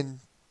fucking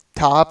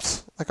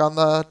tops like on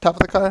the top of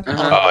the car.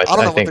 Uh-huh. I don't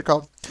know what think- they're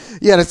called.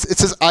 Yeah, and it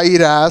says "I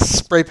eat ass"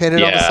 spray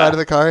painted on the Yeah. side of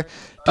the car. Dude,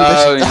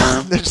 Oh,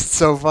 yeah. they're just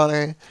so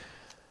funny.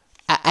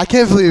 I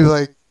can't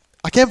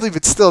believe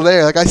it's still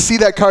there. Like I see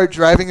that car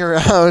driving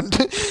around.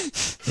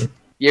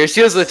 you ever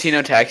see those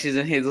Latino taxis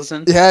in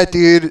Hazleton? Yeah,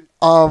 dude.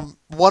 One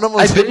almost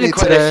I've hit been me in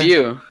quite today. a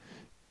few.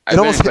 It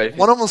almost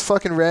one almost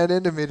fucking ran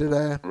into me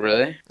today.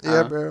 Really?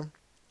 Yeah, bro.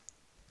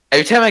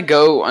 Every time I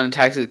go on a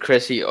taxi with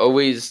Chris, he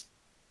always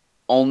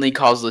only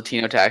calls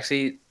Latino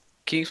taxi.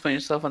 Can you explain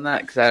yourself on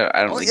that? Because I don't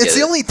Well, really it's get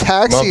the it. only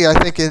taxi I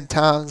think in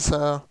town.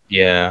 So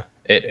Yeah.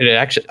 It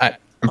actually.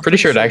 I'm pretty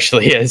sure it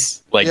actually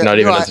is. Like yeah, not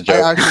no, even as a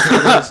joke. I actually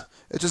think it is.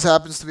 It just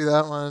happens to be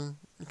that one.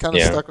 I'm kind of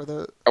Yeah. stuck with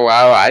it. Oh,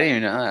 wow, I didn't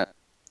even know that.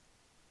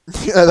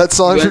 Yeah, that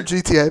song You from went-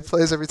 GTA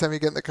plays every time you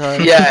get in the car.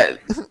 Yeah.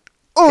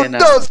 Oh, And,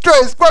 no,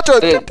 Trace, watch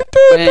out! Wait,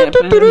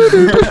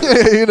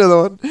 You know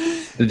the one.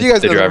 The, you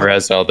guys the know the driver one.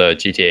 has all the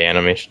GTA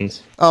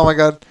animations. Oh my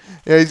god.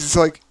 Yeah, he's just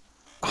like,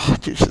 oh,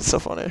 dude, it's so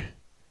funny.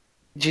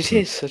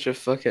 GTA is such a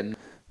fucking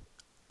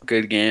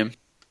good game.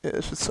 Yeah,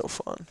 it's just so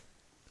fun.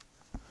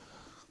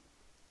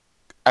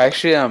 I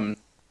actually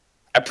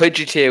I played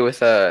GTA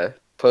with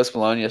Post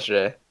Malone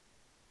yesterday.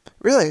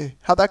 Really?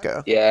 How'd that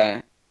go?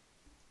 Yeah.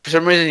 For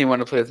some reason he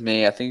wanted to play with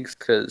me. I think it's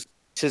because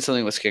he said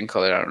something with skin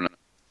color. I don't know.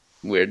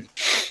 Weird.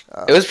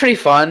 It was pretty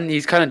fun.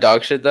 He's kind of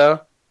dog shit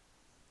though,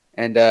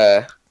 and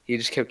he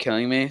just kept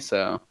killing me.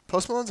 So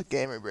Post Malone's a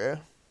gamer, bro.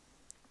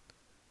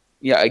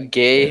 yeah, a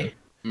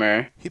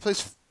gamer. He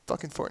plays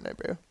fucking Fortnite,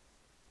 bro.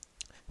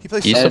 He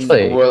plays. He used to And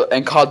play.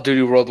 and Call of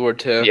Duty World War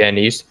II. Yeah, and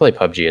he used to play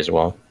PUBG as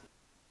well.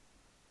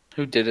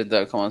 Who did it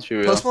though? Come on, let's be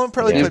real. Post Malone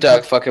probably Yeah. Snoop played.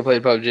 Dogg fucking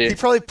played He PUBG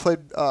probably played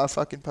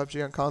fucking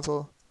PUBG on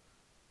console.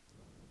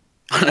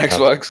 on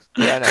Xbox.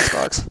 Yeah, on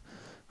Xbox.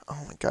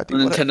 Oh my god,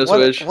 dude! Nintendo what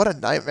Switch. What a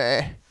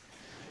nightmare.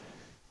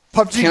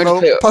 PUBG, Can't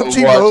wait to play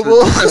PUBG Overwatch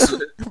Mobile.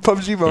 with-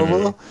 PUBG Mobile.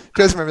 You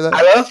guys remember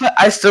that?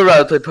 I still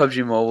rather play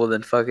PUBG Mobile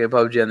than fucking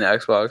PUBG on the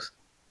Xbox.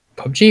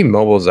 PUBG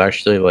Mobile is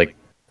actually like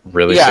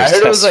really Yeah, I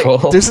heard it was, like-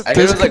 successful. There's, I heard it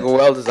there's was like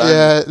well designed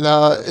yeah,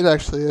 no, it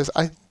actually is.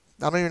 I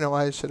don't even know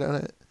why I should own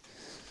it.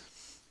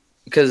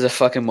 because it's a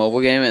fucking mobile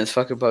game and it's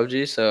fucking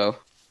PUBG. So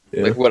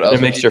Yeah. like, what And else? it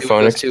would makes you your do with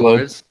phone those two explode.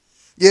 words?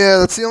 Yeah,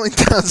 that's the only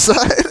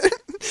downside.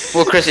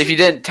 Well, Chris, if you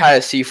didn't tie a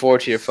C4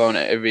 to your phone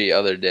every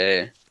other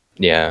day,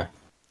 Yeah.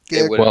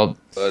 Yeah, it would. Well,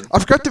 I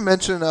forgot to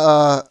mention,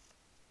 my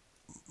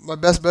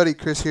best buddy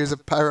Chris here is a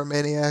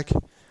pyromaniac.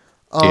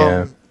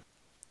 Yeah.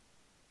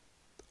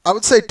 I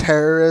would say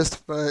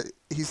terrorist, but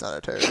he's not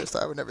a terrorist.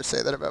 I would never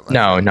say that about my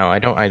friend. no,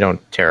 I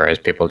don't terrorize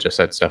people. Just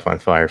set stuff on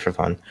fire for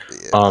fun.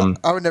 Yeah, Um,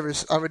 I would never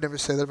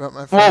say that about my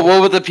Well, friend.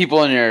 what with the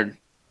people in your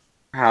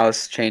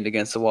house chained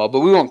against the wall?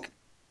 But we won't.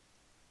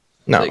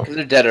 No. Because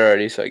they're dead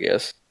already, so I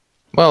guess.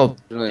 Well,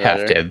 Doesn't really half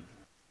matter. dead.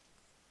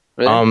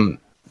 Really?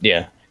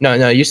 Yeah.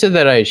 No. You said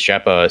that I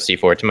strap a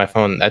C4 to my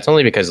phone. That's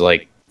only because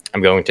like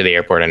I'm going to the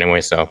airport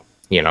anyway. So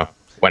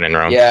when in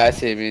Rome. Yeah, I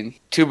see. I mean,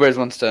 two birds,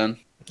 one stone.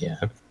 Yeah.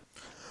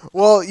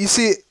 Well, you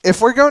see,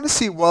 if we're going to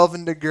see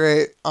Welvin the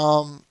Great,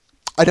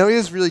 I know he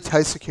has really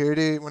tight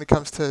security when it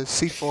comes to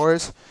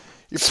C4s.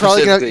 You're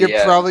probably gonna Specifically,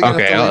 yeah. have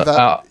Okay. to leave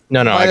that. No.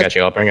 I Might- got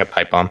you. I'll bring a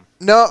pipe bomb.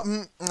 No,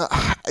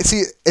 I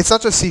see. It's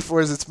not just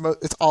C4s.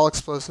 It's all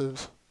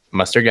explosives.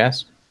 Mustard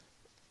gas.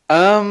 That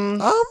I'm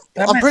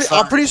might pretty.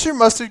 suck. I'm pretty sure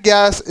mustard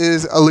gas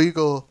is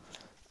illegal.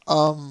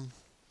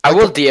 I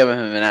will DM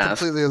him and ask.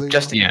 Completely illegal.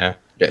 Just to, Yeah.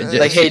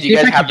 Like, hey, do you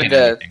See if guys I can happen get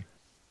to- anything.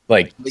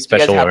 Like like, you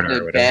special guys happen order or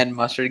to whatever. ban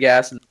mustard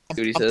gas? And I'm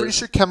see what he pretty says.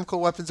 sure chemical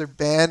weapons are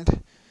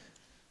banned.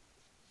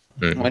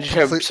 Mm. Why don't you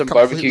try Complete- some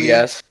completely- barbecue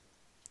gas?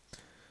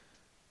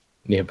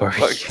 Yeah,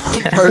 barbecue.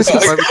 Barbecue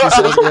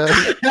sauce,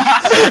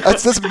 yeah.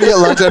 That's me at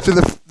lunch after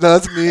the. No,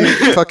 that's me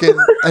fucking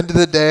end of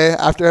the day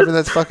after having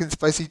that fucking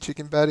spicy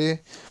chicken patty.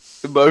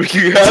 The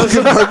barbecue gas?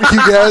 Fucking barbecue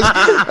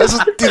gas. That's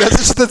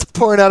the shit that's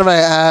pouring out of my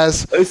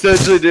ass.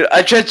 Essentially, dude.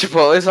 I tried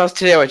Chipotle sauce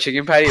today on my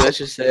chicken patty. Let's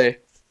just say,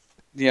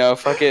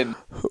 fucking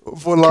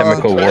Voila.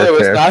 Chemical toilet was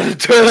warfare. not. The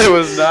toilet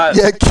was not.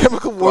 Yeah,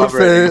 chemical warfare.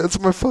 Cooperating. That's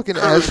my fucking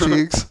ass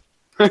cheeks.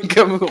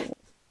 Chemical.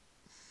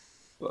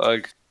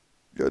 Fuck.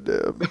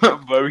 Goddamn.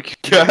 Barbecue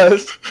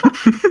gas.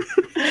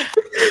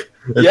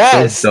 That's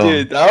Yes, so dumb.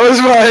 dude. That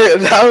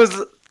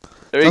was.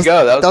 There you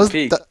go. That was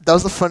the peak. That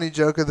was the funny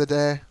joke of the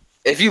day.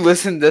 If you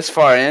listen this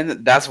far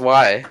in, that's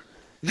why.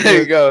 There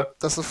you go.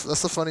 That's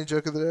the funny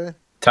joke of the day.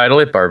 Title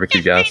it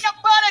barbecue gas.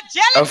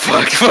 Oh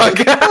fuck.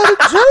 Jelly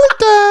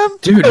time.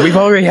 Dude, we've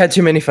already had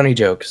too many funny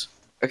jokes.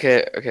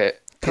 Okay.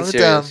 Tone it Serious.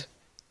 down.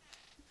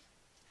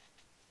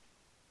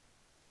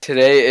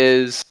 Today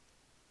is.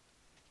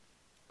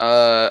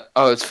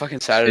 It's fucking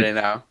Saturday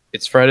now.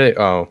 It's Friday.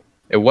 Oh,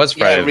 it was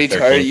Yeah, Friday. the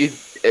retard.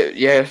 13th.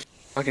 Yeah,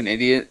 fucking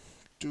idiot.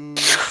 Dude,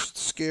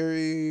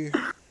 scary. It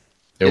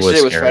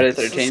Yesterday was scary. Friday It's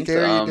a 13th.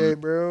 scary day,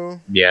 bro.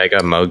 Yeah, I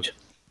got mugged.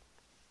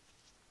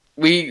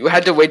 We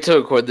had to wait to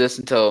record this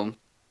until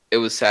it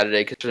was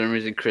Saturday because for some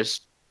reason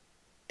Chris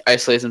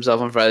isolates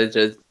himself on Friday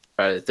the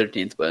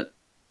 13th. But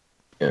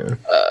Yeah.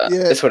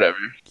 Yeah. it's whatever.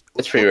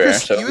 It's pretty rare.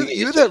 Chris, So you we can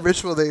had get that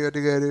ritual that you had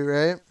to go to,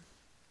 right?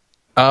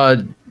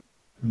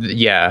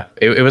 Yeah.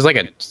 It was like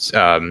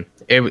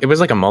it was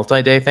like a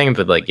multi-day thing,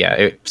 but like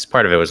it's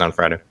part of it was on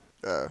Friday.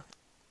 Okay.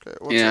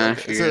 What's Yeah, I Is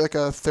it figured. like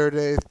a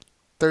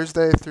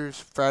Thursday through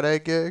Friday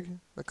gig?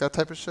 Like that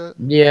type of shit?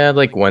 Yeah,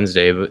 like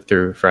Wednesday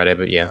through Friday,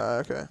 but yeah.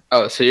 Okay.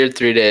 Oh, so you're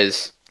 3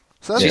 days.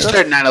 So So that's, you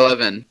that's start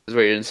 9/11 is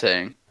what you're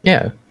saying.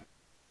 Yeah.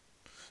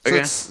 so,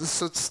 Okay.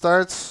 so it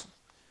starts.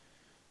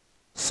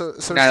 So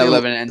it's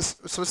 9/11 the, and-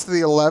 so it's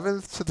the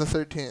 11th to the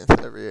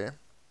 13th every year.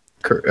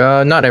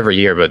 Not every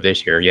year, but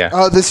this year, yeah.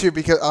 Oh, this year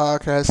because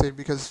okay, I see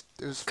because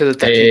it was Because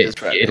the 13th is It,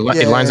 Friday. it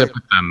Yeah. lines up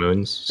with the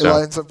moons, it so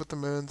lines up with the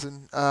moons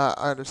and I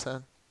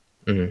understand.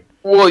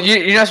 Well,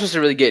 you're not supposed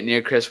to really get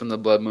near Chris when the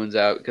blood moon's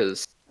out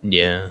because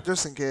yeah,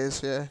 Just in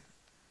case, yeah.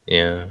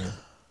 yeah.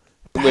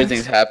 weird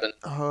things happen.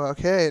 Oh,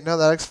 okay. No,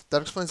 that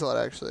explains a lot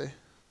actually.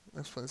 That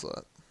explains a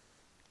lot.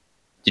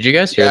 Did you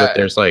guys hear Yeah. that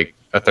there's like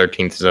a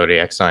 13th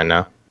zodiac sign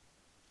now?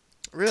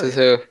 Really?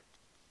 So,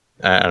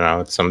 I don't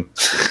know, some.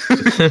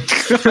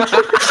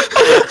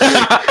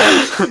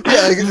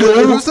 Yeah, like,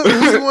 who's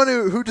the one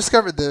who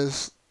discovered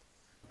this?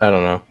 I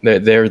don't know.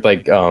 They're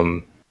like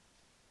looking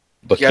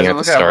at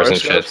the stars and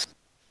shit.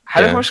 How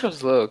do Yeah.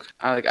 horoscopes look?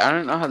 I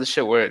don't know how this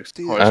shit works.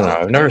 Dude, I don't know.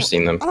 I've never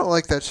seen them. I don't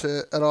like that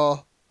shit at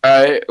all.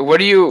 Alright, what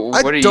do you?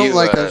 I don't you,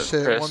 like that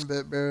shit Chris? one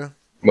bit, bro.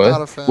 What?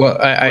 Not a fan. Well,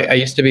 I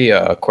used to be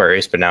a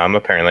Aquarius, but now I'm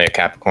apparently a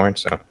Capricorn.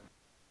 So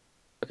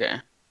Okay.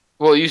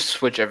 Well, you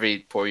switch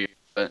every 4 years,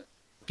 but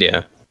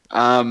yeah,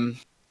 um,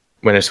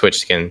 when I switch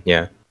skin,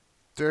 yeah.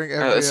 During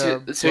every let's hear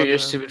blood your moon.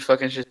 stupid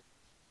fucking shit.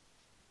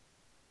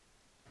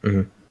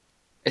 Mhm.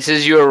 It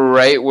says you are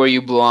right where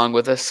you belong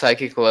with a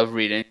psychic love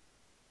reading.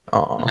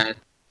 Aw.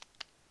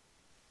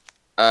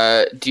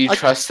 Do you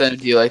trust them?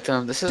 Do you like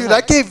them? This is Dude,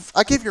 like,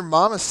 I gave your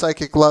mom a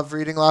psychic love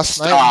reading last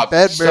night in Stop,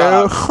 bed,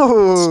 bro.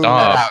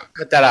 Stop.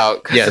 cut that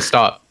out. Yeah,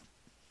 stop.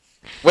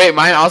 Wait,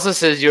 mine also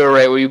says you are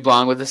right where you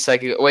belong with a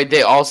psychic. Wait,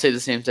 they all say the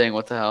same thing.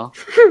 What the hell?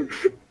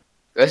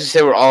 Let's just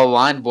say we're all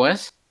aligned,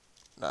 boys.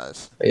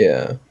 Nice.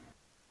 Yeah.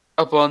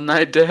 Up all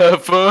night to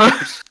have fun.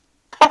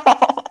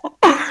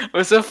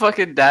 What's that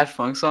fucking Daft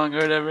Punk song or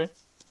whatever?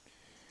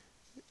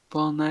 Up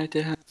all night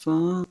to have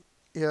fun.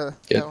 Yeah.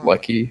 that Get one.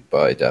 Lucky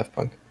by Daft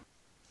Punk.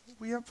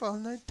 We up all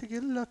night to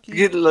get lucky.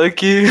 Get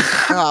lucky.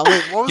 Ah,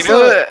 wait, what was You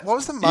know what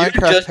was the You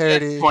Minecraft just said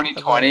parody?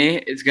 2020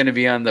 is gonna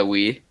be on the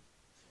Wii.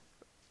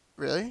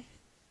 Really?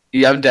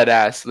 Yeah, I'm dead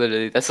ass.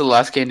 Literally, that's the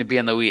last game to be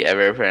on the Wii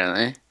ever.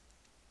 Apparently.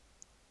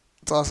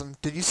 It's awesome.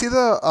 Did you see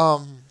the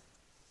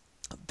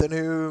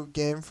new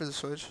game for the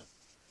Switch?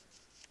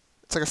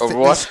 It's like a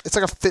Overwatch? It's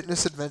like a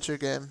fitness adventure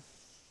game.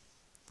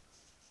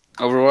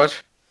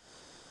 Overwatch.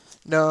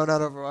 No,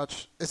 not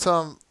Overwatch. It's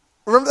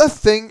remember that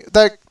thing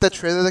that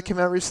trailer that came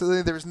out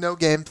recently? There was no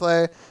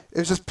gameplay. It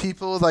was just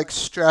people like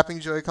strapping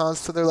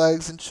Joy-Cons to their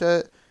legs and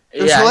shit.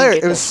 It was Yeah, I hilarious.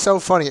 get It was that. so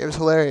funny. It was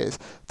hilarious.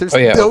 There's Oh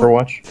yeah, no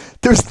Overwatch.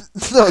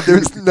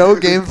 there's no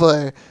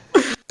gameplay,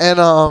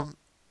 and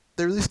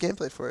they released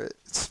gameplay for it.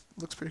 It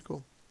looks pretty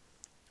cool.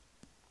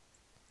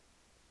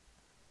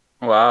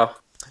 Wow.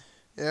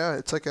 Yeah,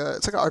 it's like a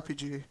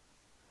RPG.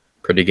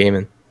 Pretty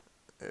gaming.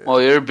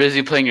 Well, you're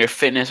busy playing your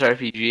fitness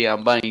RPG.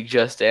 I'm buying you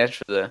Just Dance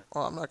for the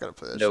Well, I'm not gonna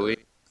play that no shit.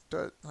 Wii.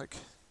 But like,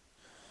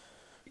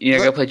 You're not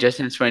Let- gonna play Just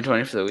Dance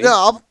 2020 for the Wii?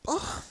 yeah,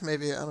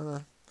 maybe I don't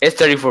know. It's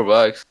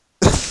 $34.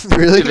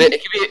 Really?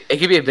 It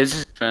could be a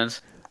business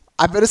expense.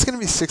 I bet it's gonna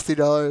be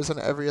 $60 on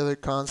every other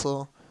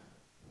console.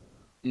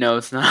 No,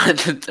 it's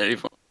not. It's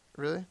 34.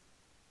 Really?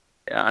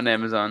 Yeah, on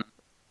Amazon.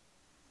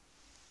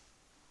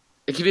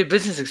 It could be a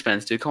business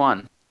expense, dude. Come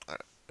on.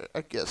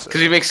 I guess. So.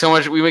 Because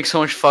we make so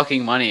much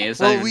fucking money. It's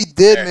not Well, even we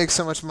did fair. make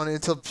so much money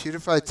until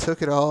PewDiePie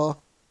took it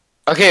all.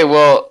 Okay,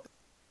 well,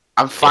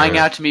 I'm flying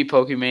Yeah. out to meet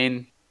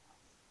Pokimane.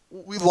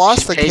 We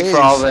lost the Paid case. for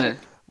all the.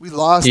 We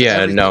lost. Yeah,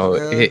 everything, no.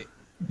 bro.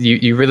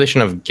 You really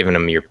shouldn't have given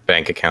him your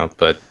bank account,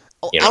 but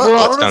you know, I don't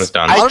what's know done if- is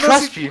done. I I don't know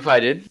trust if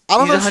PewDiePie, dude. I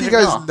don't know He's if you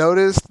 100 guys mil.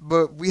 noticed,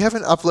 but we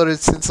haven't uploaded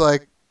since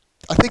like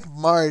I think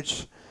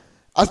March.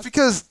 That's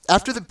because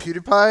after the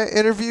PewDiePie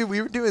interview,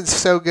 we were doing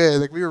so good.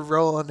 Like we were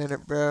rolling in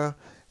it, bro.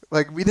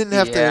 Like we didn't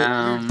have to. We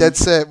Yeah. were dead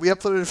set. We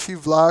uploaded a few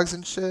vlogs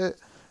and shit.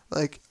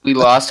 Like We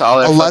lost all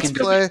our a fucking Let's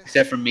Play. domains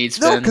except for Meat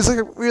no, Spin. because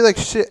like we were like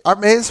shit. Our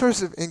main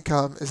source of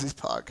income is these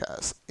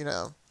podcasts. You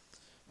know.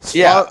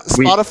 Yeah,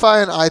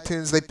 Spotify and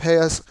iTunes, they pay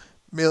us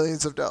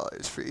millions of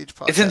dollars for each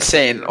podcast. It's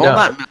insane. we do. Well, No.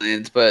 not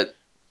millions, but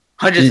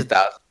hundreds of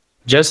thousands.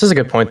 Jess is a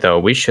good point, though.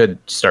 We should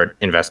start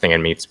investing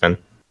in Meatspin.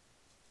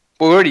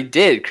 Well, we already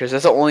did, Chris.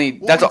 That's the only.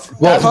 That's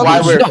Well, that's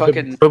why we're yeah,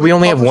 fucking. But we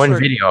only have one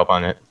publisher- video up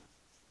on it.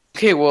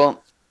 Okay,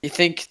 well, you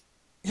think,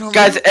 You know,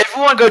 guys? maybe-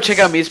 Everyone, go check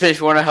out Meat Spin if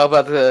you want to help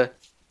out the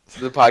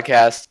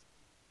podcast.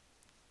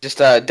 Just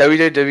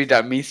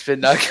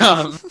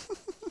www.meatspin.com.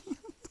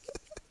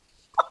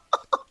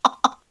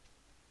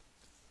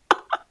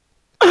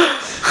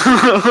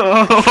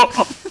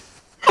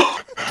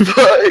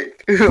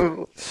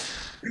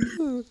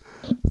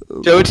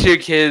 Show it to your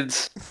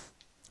kids,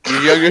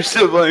 your younger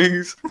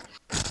siblings.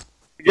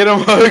 Get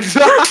them hugs.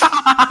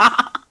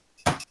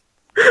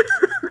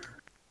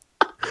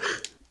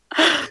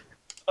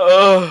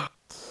 oh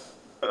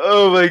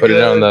my god. Put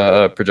it on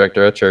the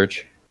projector at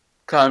church.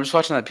 God, I'm just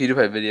watching that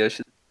PewDiePie video.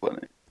 It's funny.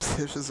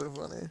 This is so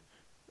funny.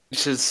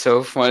 It's just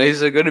so funny.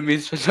 So go to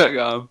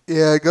meatspin.com.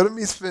 Yeah, go to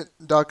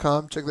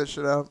meatspit.com, check that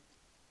shit out.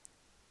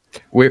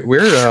 We're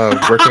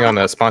working on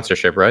a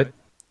sponsorship, right?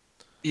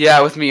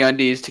 Yeah, with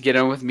MeUndies to get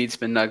on with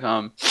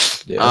meatspin.com.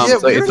 Yeah, Um,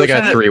 it's like, we it's like were a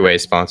trying to- three-way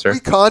sponsor. We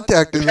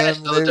contacted Trying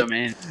to them. steal the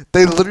domain.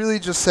 They literally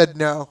just said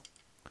no.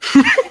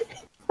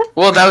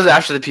 Well, that was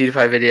after the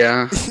PewDiePie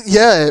video.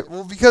 Yeah,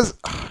 well, because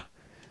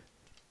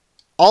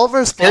all of our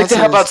I like sponsors, to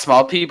help out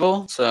small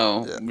people,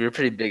 so Yeah. we were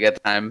pretty big at the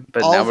time.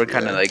 But All now of- we're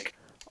kind of yeah. like,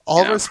 all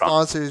of you know, our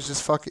sponsors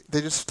just they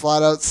just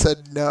flat out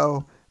said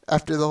no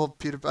after the whole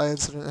PewDiePie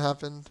incident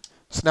happened.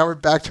 So now we're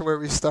back to where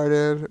we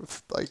started,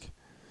 with, like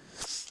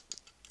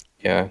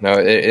Yeah, no,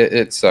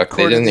 it sucked.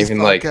 They recording didn't these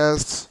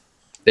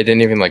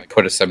even like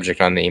put a subject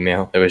on the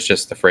email. It was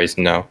just the phrase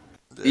no.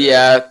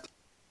 yeah.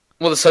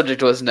 Well, the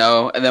subject was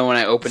no, and then when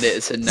I opened it,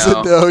 it said no.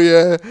 So, no,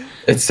 yeah.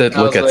 It said,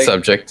 I look was at like-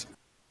 subject.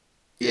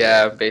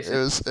 Yeah, It basically.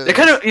 was. They're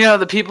kind of,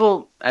 the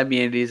people at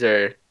Meanities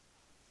are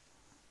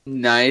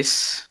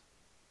nice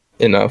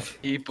Enough.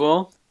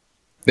 people.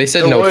 They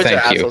said The no lawyers are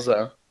thank you. assholes,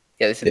 though.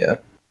 Yeah, they said Yeah.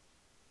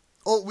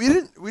 Well, we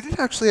didn't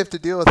actually have to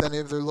deal with any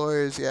of their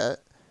lawyers yet.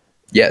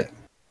 Yeah.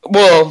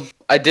 Well,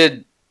 I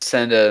did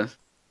send a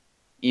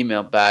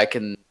email back,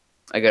 and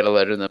I got a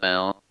letter in the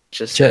mail.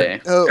 Just say.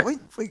 Oh,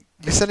 wait.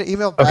 You sent an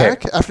email Okay.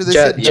 back after they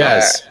Jazz, said no?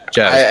 Jazz,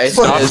 I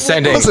stop said-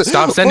 sending, Listen,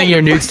 stop sending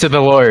your nudes to the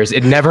lawyers.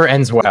 It never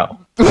ends well.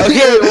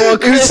 Okay, well,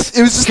 it was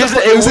just because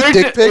it was a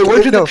dick pic. it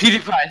worked with No, the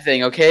PewDiePie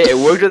thing, okay? It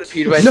worked with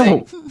the PewDiePie No,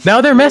 thing. now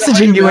they're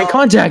messaging you and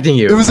contacting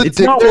you. it was a It's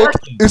dick not pic.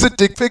 working. It was a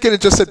dick pic, and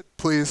it just said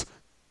please.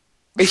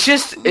 It's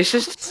just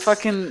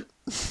fucking,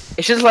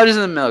 it's just letters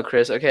in the mail,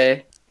 Chris,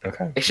 okay?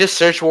 Okay. It's just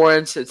search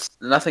warrants. It's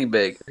nothing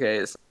big, okay?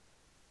 It's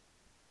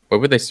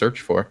What would they search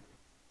for?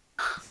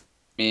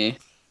 me.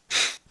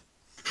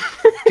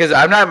 Because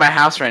I'm not at my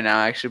house right now,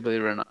 actually,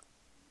 believe it or not.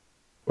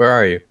 Where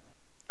are you?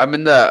 I'm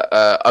in the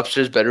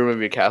upstairs bedroom of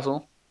your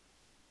castle.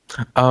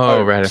 Oh,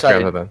 Oh, right. I sorry.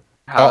 forgot about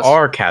that. House.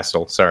 Our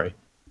castle. Sorry.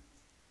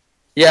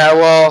 Yeah,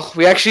 well,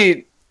 we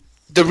actually,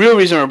 the real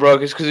reason we're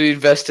broke is because we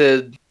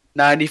invested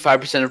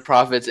 95% of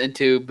profits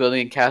into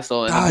building a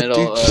castle in the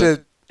middle Dude, of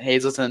shit.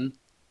 Hazleton.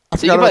 I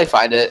So you can forgot, probably about,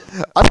 find it.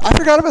 I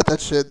forgot about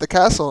that shit. The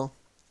castle.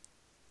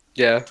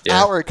 Yeah.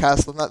 Yeah. Our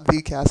castle, not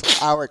the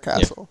castle. Our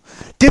castle.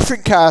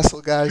 Different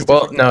castle, guys.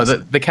 Well, different no,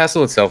 castle. the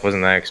castle itself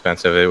wasn't that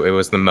expensive. It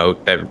was the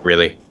moat that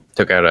really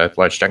took out a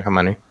large chunk of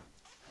money,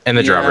 and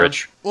the Yeah.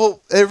 drawbridge.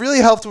 Well, it really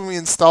helped when we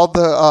installed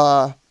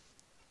the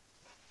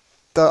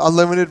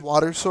unlimited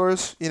water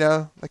source. You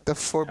know, like the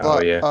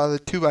 4-block, yeah. the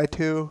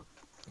 2x2.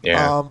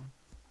 Yeah.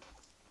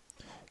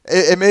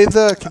 It made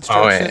the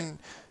construction.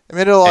 It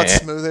made it a lot Eh.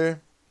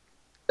 smoother.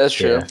 That's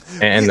true. Yeah.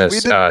 And We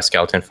the did-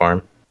 skeleton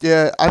farm.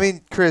 Yeah, I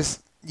mean, Chris,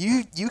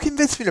 you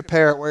convinced me to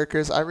pay our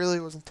workers. I really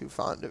wasn't too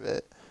fond of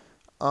it.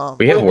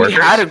 We have Well, workers.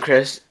 we had him,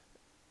 Chris.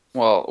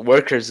 Well,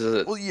 workers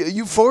is Well, you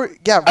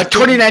yeah. a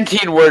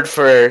 2019 word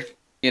for,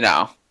 you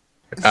know.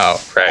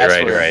 Oh, right, That's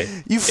right, where- right.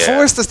 You Yeah.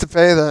 forced us to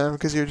pay them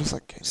because you're just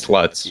like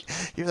Sluts.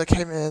 you're like,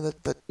 hey man,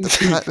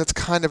 that's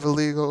kind of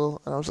illegal,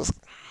 and I was just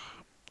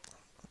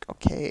like,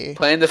 okay.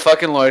 Playing the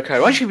fucking lawyer card.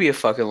 Why don't you be a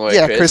fucking lawyer,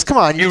 Yeah, Chris? Chris, come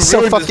on, You you're so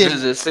ruined fucking this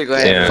business. Think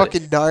like, Yeah.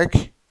 fucking dark.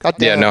 God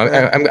Yeah, damn no, it,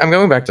 man. I'm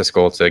going back to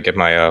school to get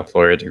my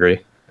lawyer degree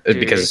Dude.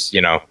 because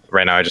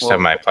right now I just Well- have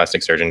my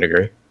plastic surgeon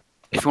degree.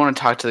 If you want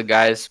to talk to the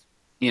guys,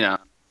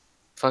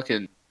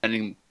 fucking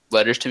sending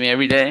letters to me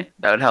every day,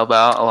 that would help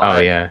out a lot. Oh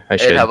yeah, I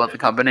It'd should. help out the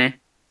company.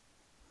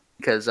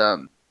 Because,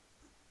 all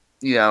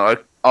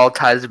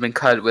ties have been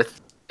cut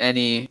with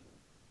any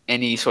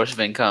source of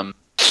income.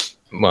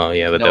 Well,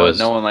 yeah, but No that one- was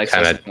no one likes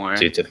kind us of anymore.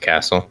 due to the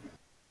castle.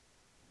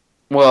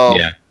 Well,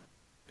 Yeah,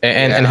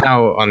 and Yeah.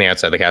 how on the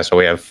outside of the castle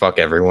we have "fuck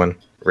everyone"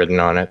 written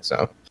on it.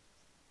 So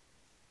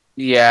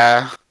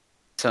yeah.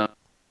 So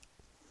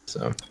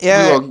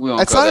Yeah, we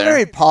won't it's go not a there.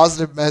 very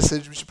positive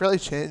message. We should probably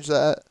change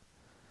that.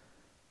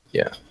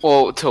 yeah,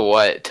 well, to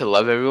what? To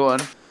love everyone?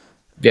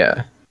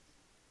 yeah.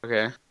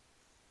 Okay.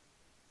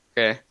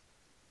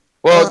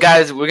 Well, Uh,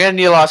 guys, we're gonna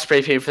need a lot of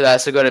spray paint for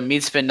that. So go to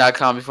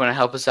meatspin.com if you want to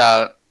help us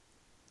out.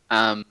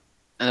 And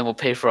then we'll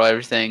pay for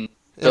everything.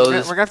 Yeah, Build we're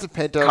this gonna have to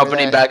paint over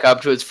company back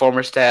up to its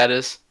former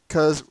status.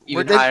 because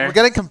even higher. we're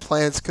getting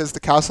complaints because the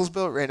castle's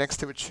built right next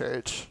to a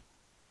church.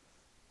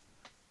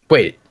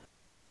 Wait,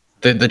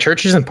 the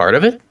church isn't part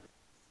of it?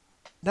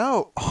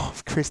 No, oh,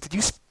 Chris, did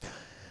you?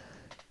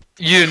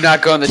 You did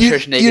not go in the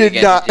church naked you did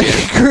again. not, did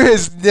you?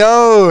 Chris.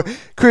 No,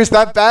 Chris,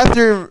 that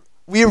bathroom.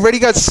 We already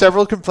got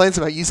several complaints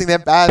about using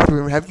that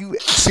bathroom. Have you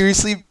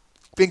seriously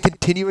been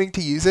continuing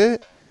to use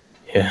it?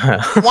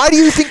 Yeah. Why do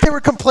you think they were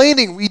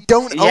complaining? We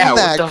don't Yeah, own what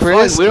that, the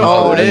Chris. fuck? We don't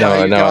oh own it.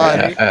 my no. God.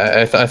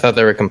 I thought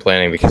they were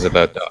complaining because of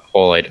that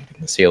hole I did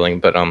in the ceiling,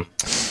 but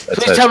that's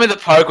Please it. tell me the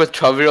park with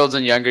 12-year-olds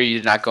and younger, you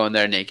did not go in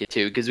there naked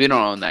too, because we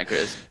don't own that,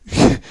 Chris.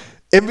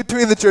 In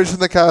between the church and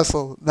the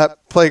castle,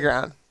 that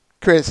playground,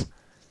 Chris.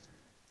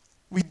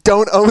 We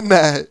don't own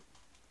that.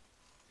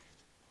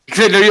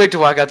 Because I know you like to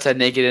walk outside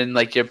naked in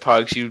like your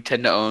parks. You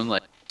tend to own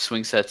like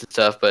swing sets and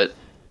stuff, but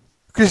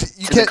Chris,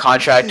 you it's in the can't.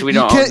 contract. We you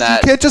don't can't, own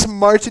that. You can't just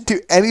march into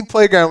any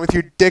playground with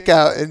your dick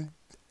out and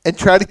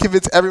try to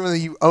convince everyone that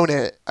you own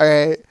it. All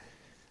right.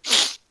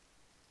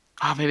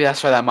 Oh, maybe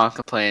that's why that mom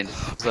complained.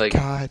 It's like,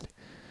 God.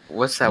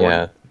 what's that Yeah,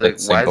 one? Like, that why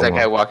is single that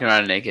guy mom. walking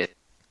around naked?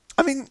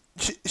 I mean,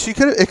 she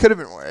could. It could have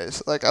been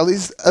worse. Like at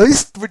least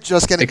we're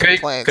just getting It could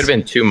complaints. have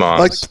been two moms.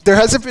 Like there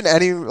hasn't been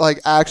any like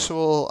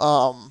actual.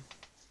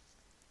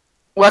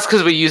 Well, that's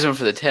because we use them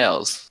for the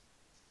tails.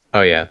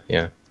 Oh yeah.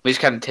 We just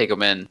kind of take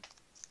them in.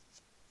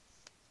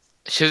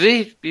 Should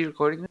we be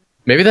recording this?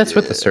 Maybe that's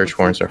what the Yeah, search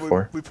warrants are we-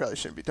 for. We probably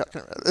shouldn't be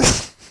talking about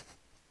this.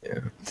 Yeah.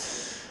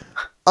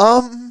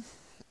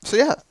 So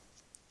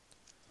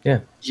yeah.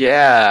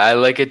 Yeah, I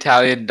like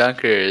Italian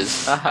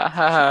dunkers.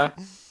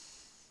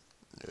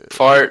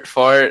 Fart,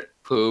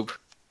 poop.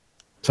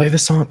 Play the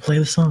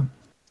song.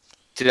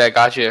 Dude, I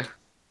got you.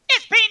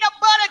 It's peanut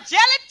butter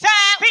jelly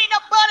time.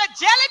 Peanut butter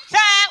jelly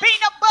time.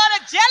 Peanut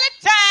butter jelly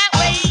time.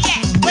 Where you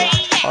at? Where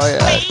you at? Oh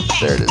yeah, Where you at?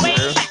 there it is, Where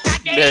bro. you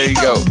at? There you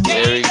go.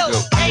 There you go.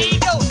 There you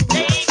go.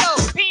 There you go.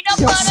 Peanut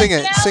Yo, butter sing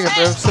it, jelly.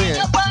 bro, sing it.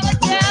 Peanut butter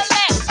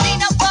jelly.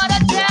 Peanut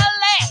butter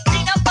jelly.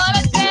 Peanut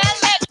butter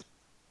jelly.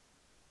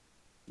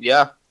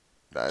 Yeah.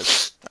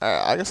 Nice.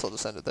 Alright, I guess I'll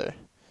just end it there.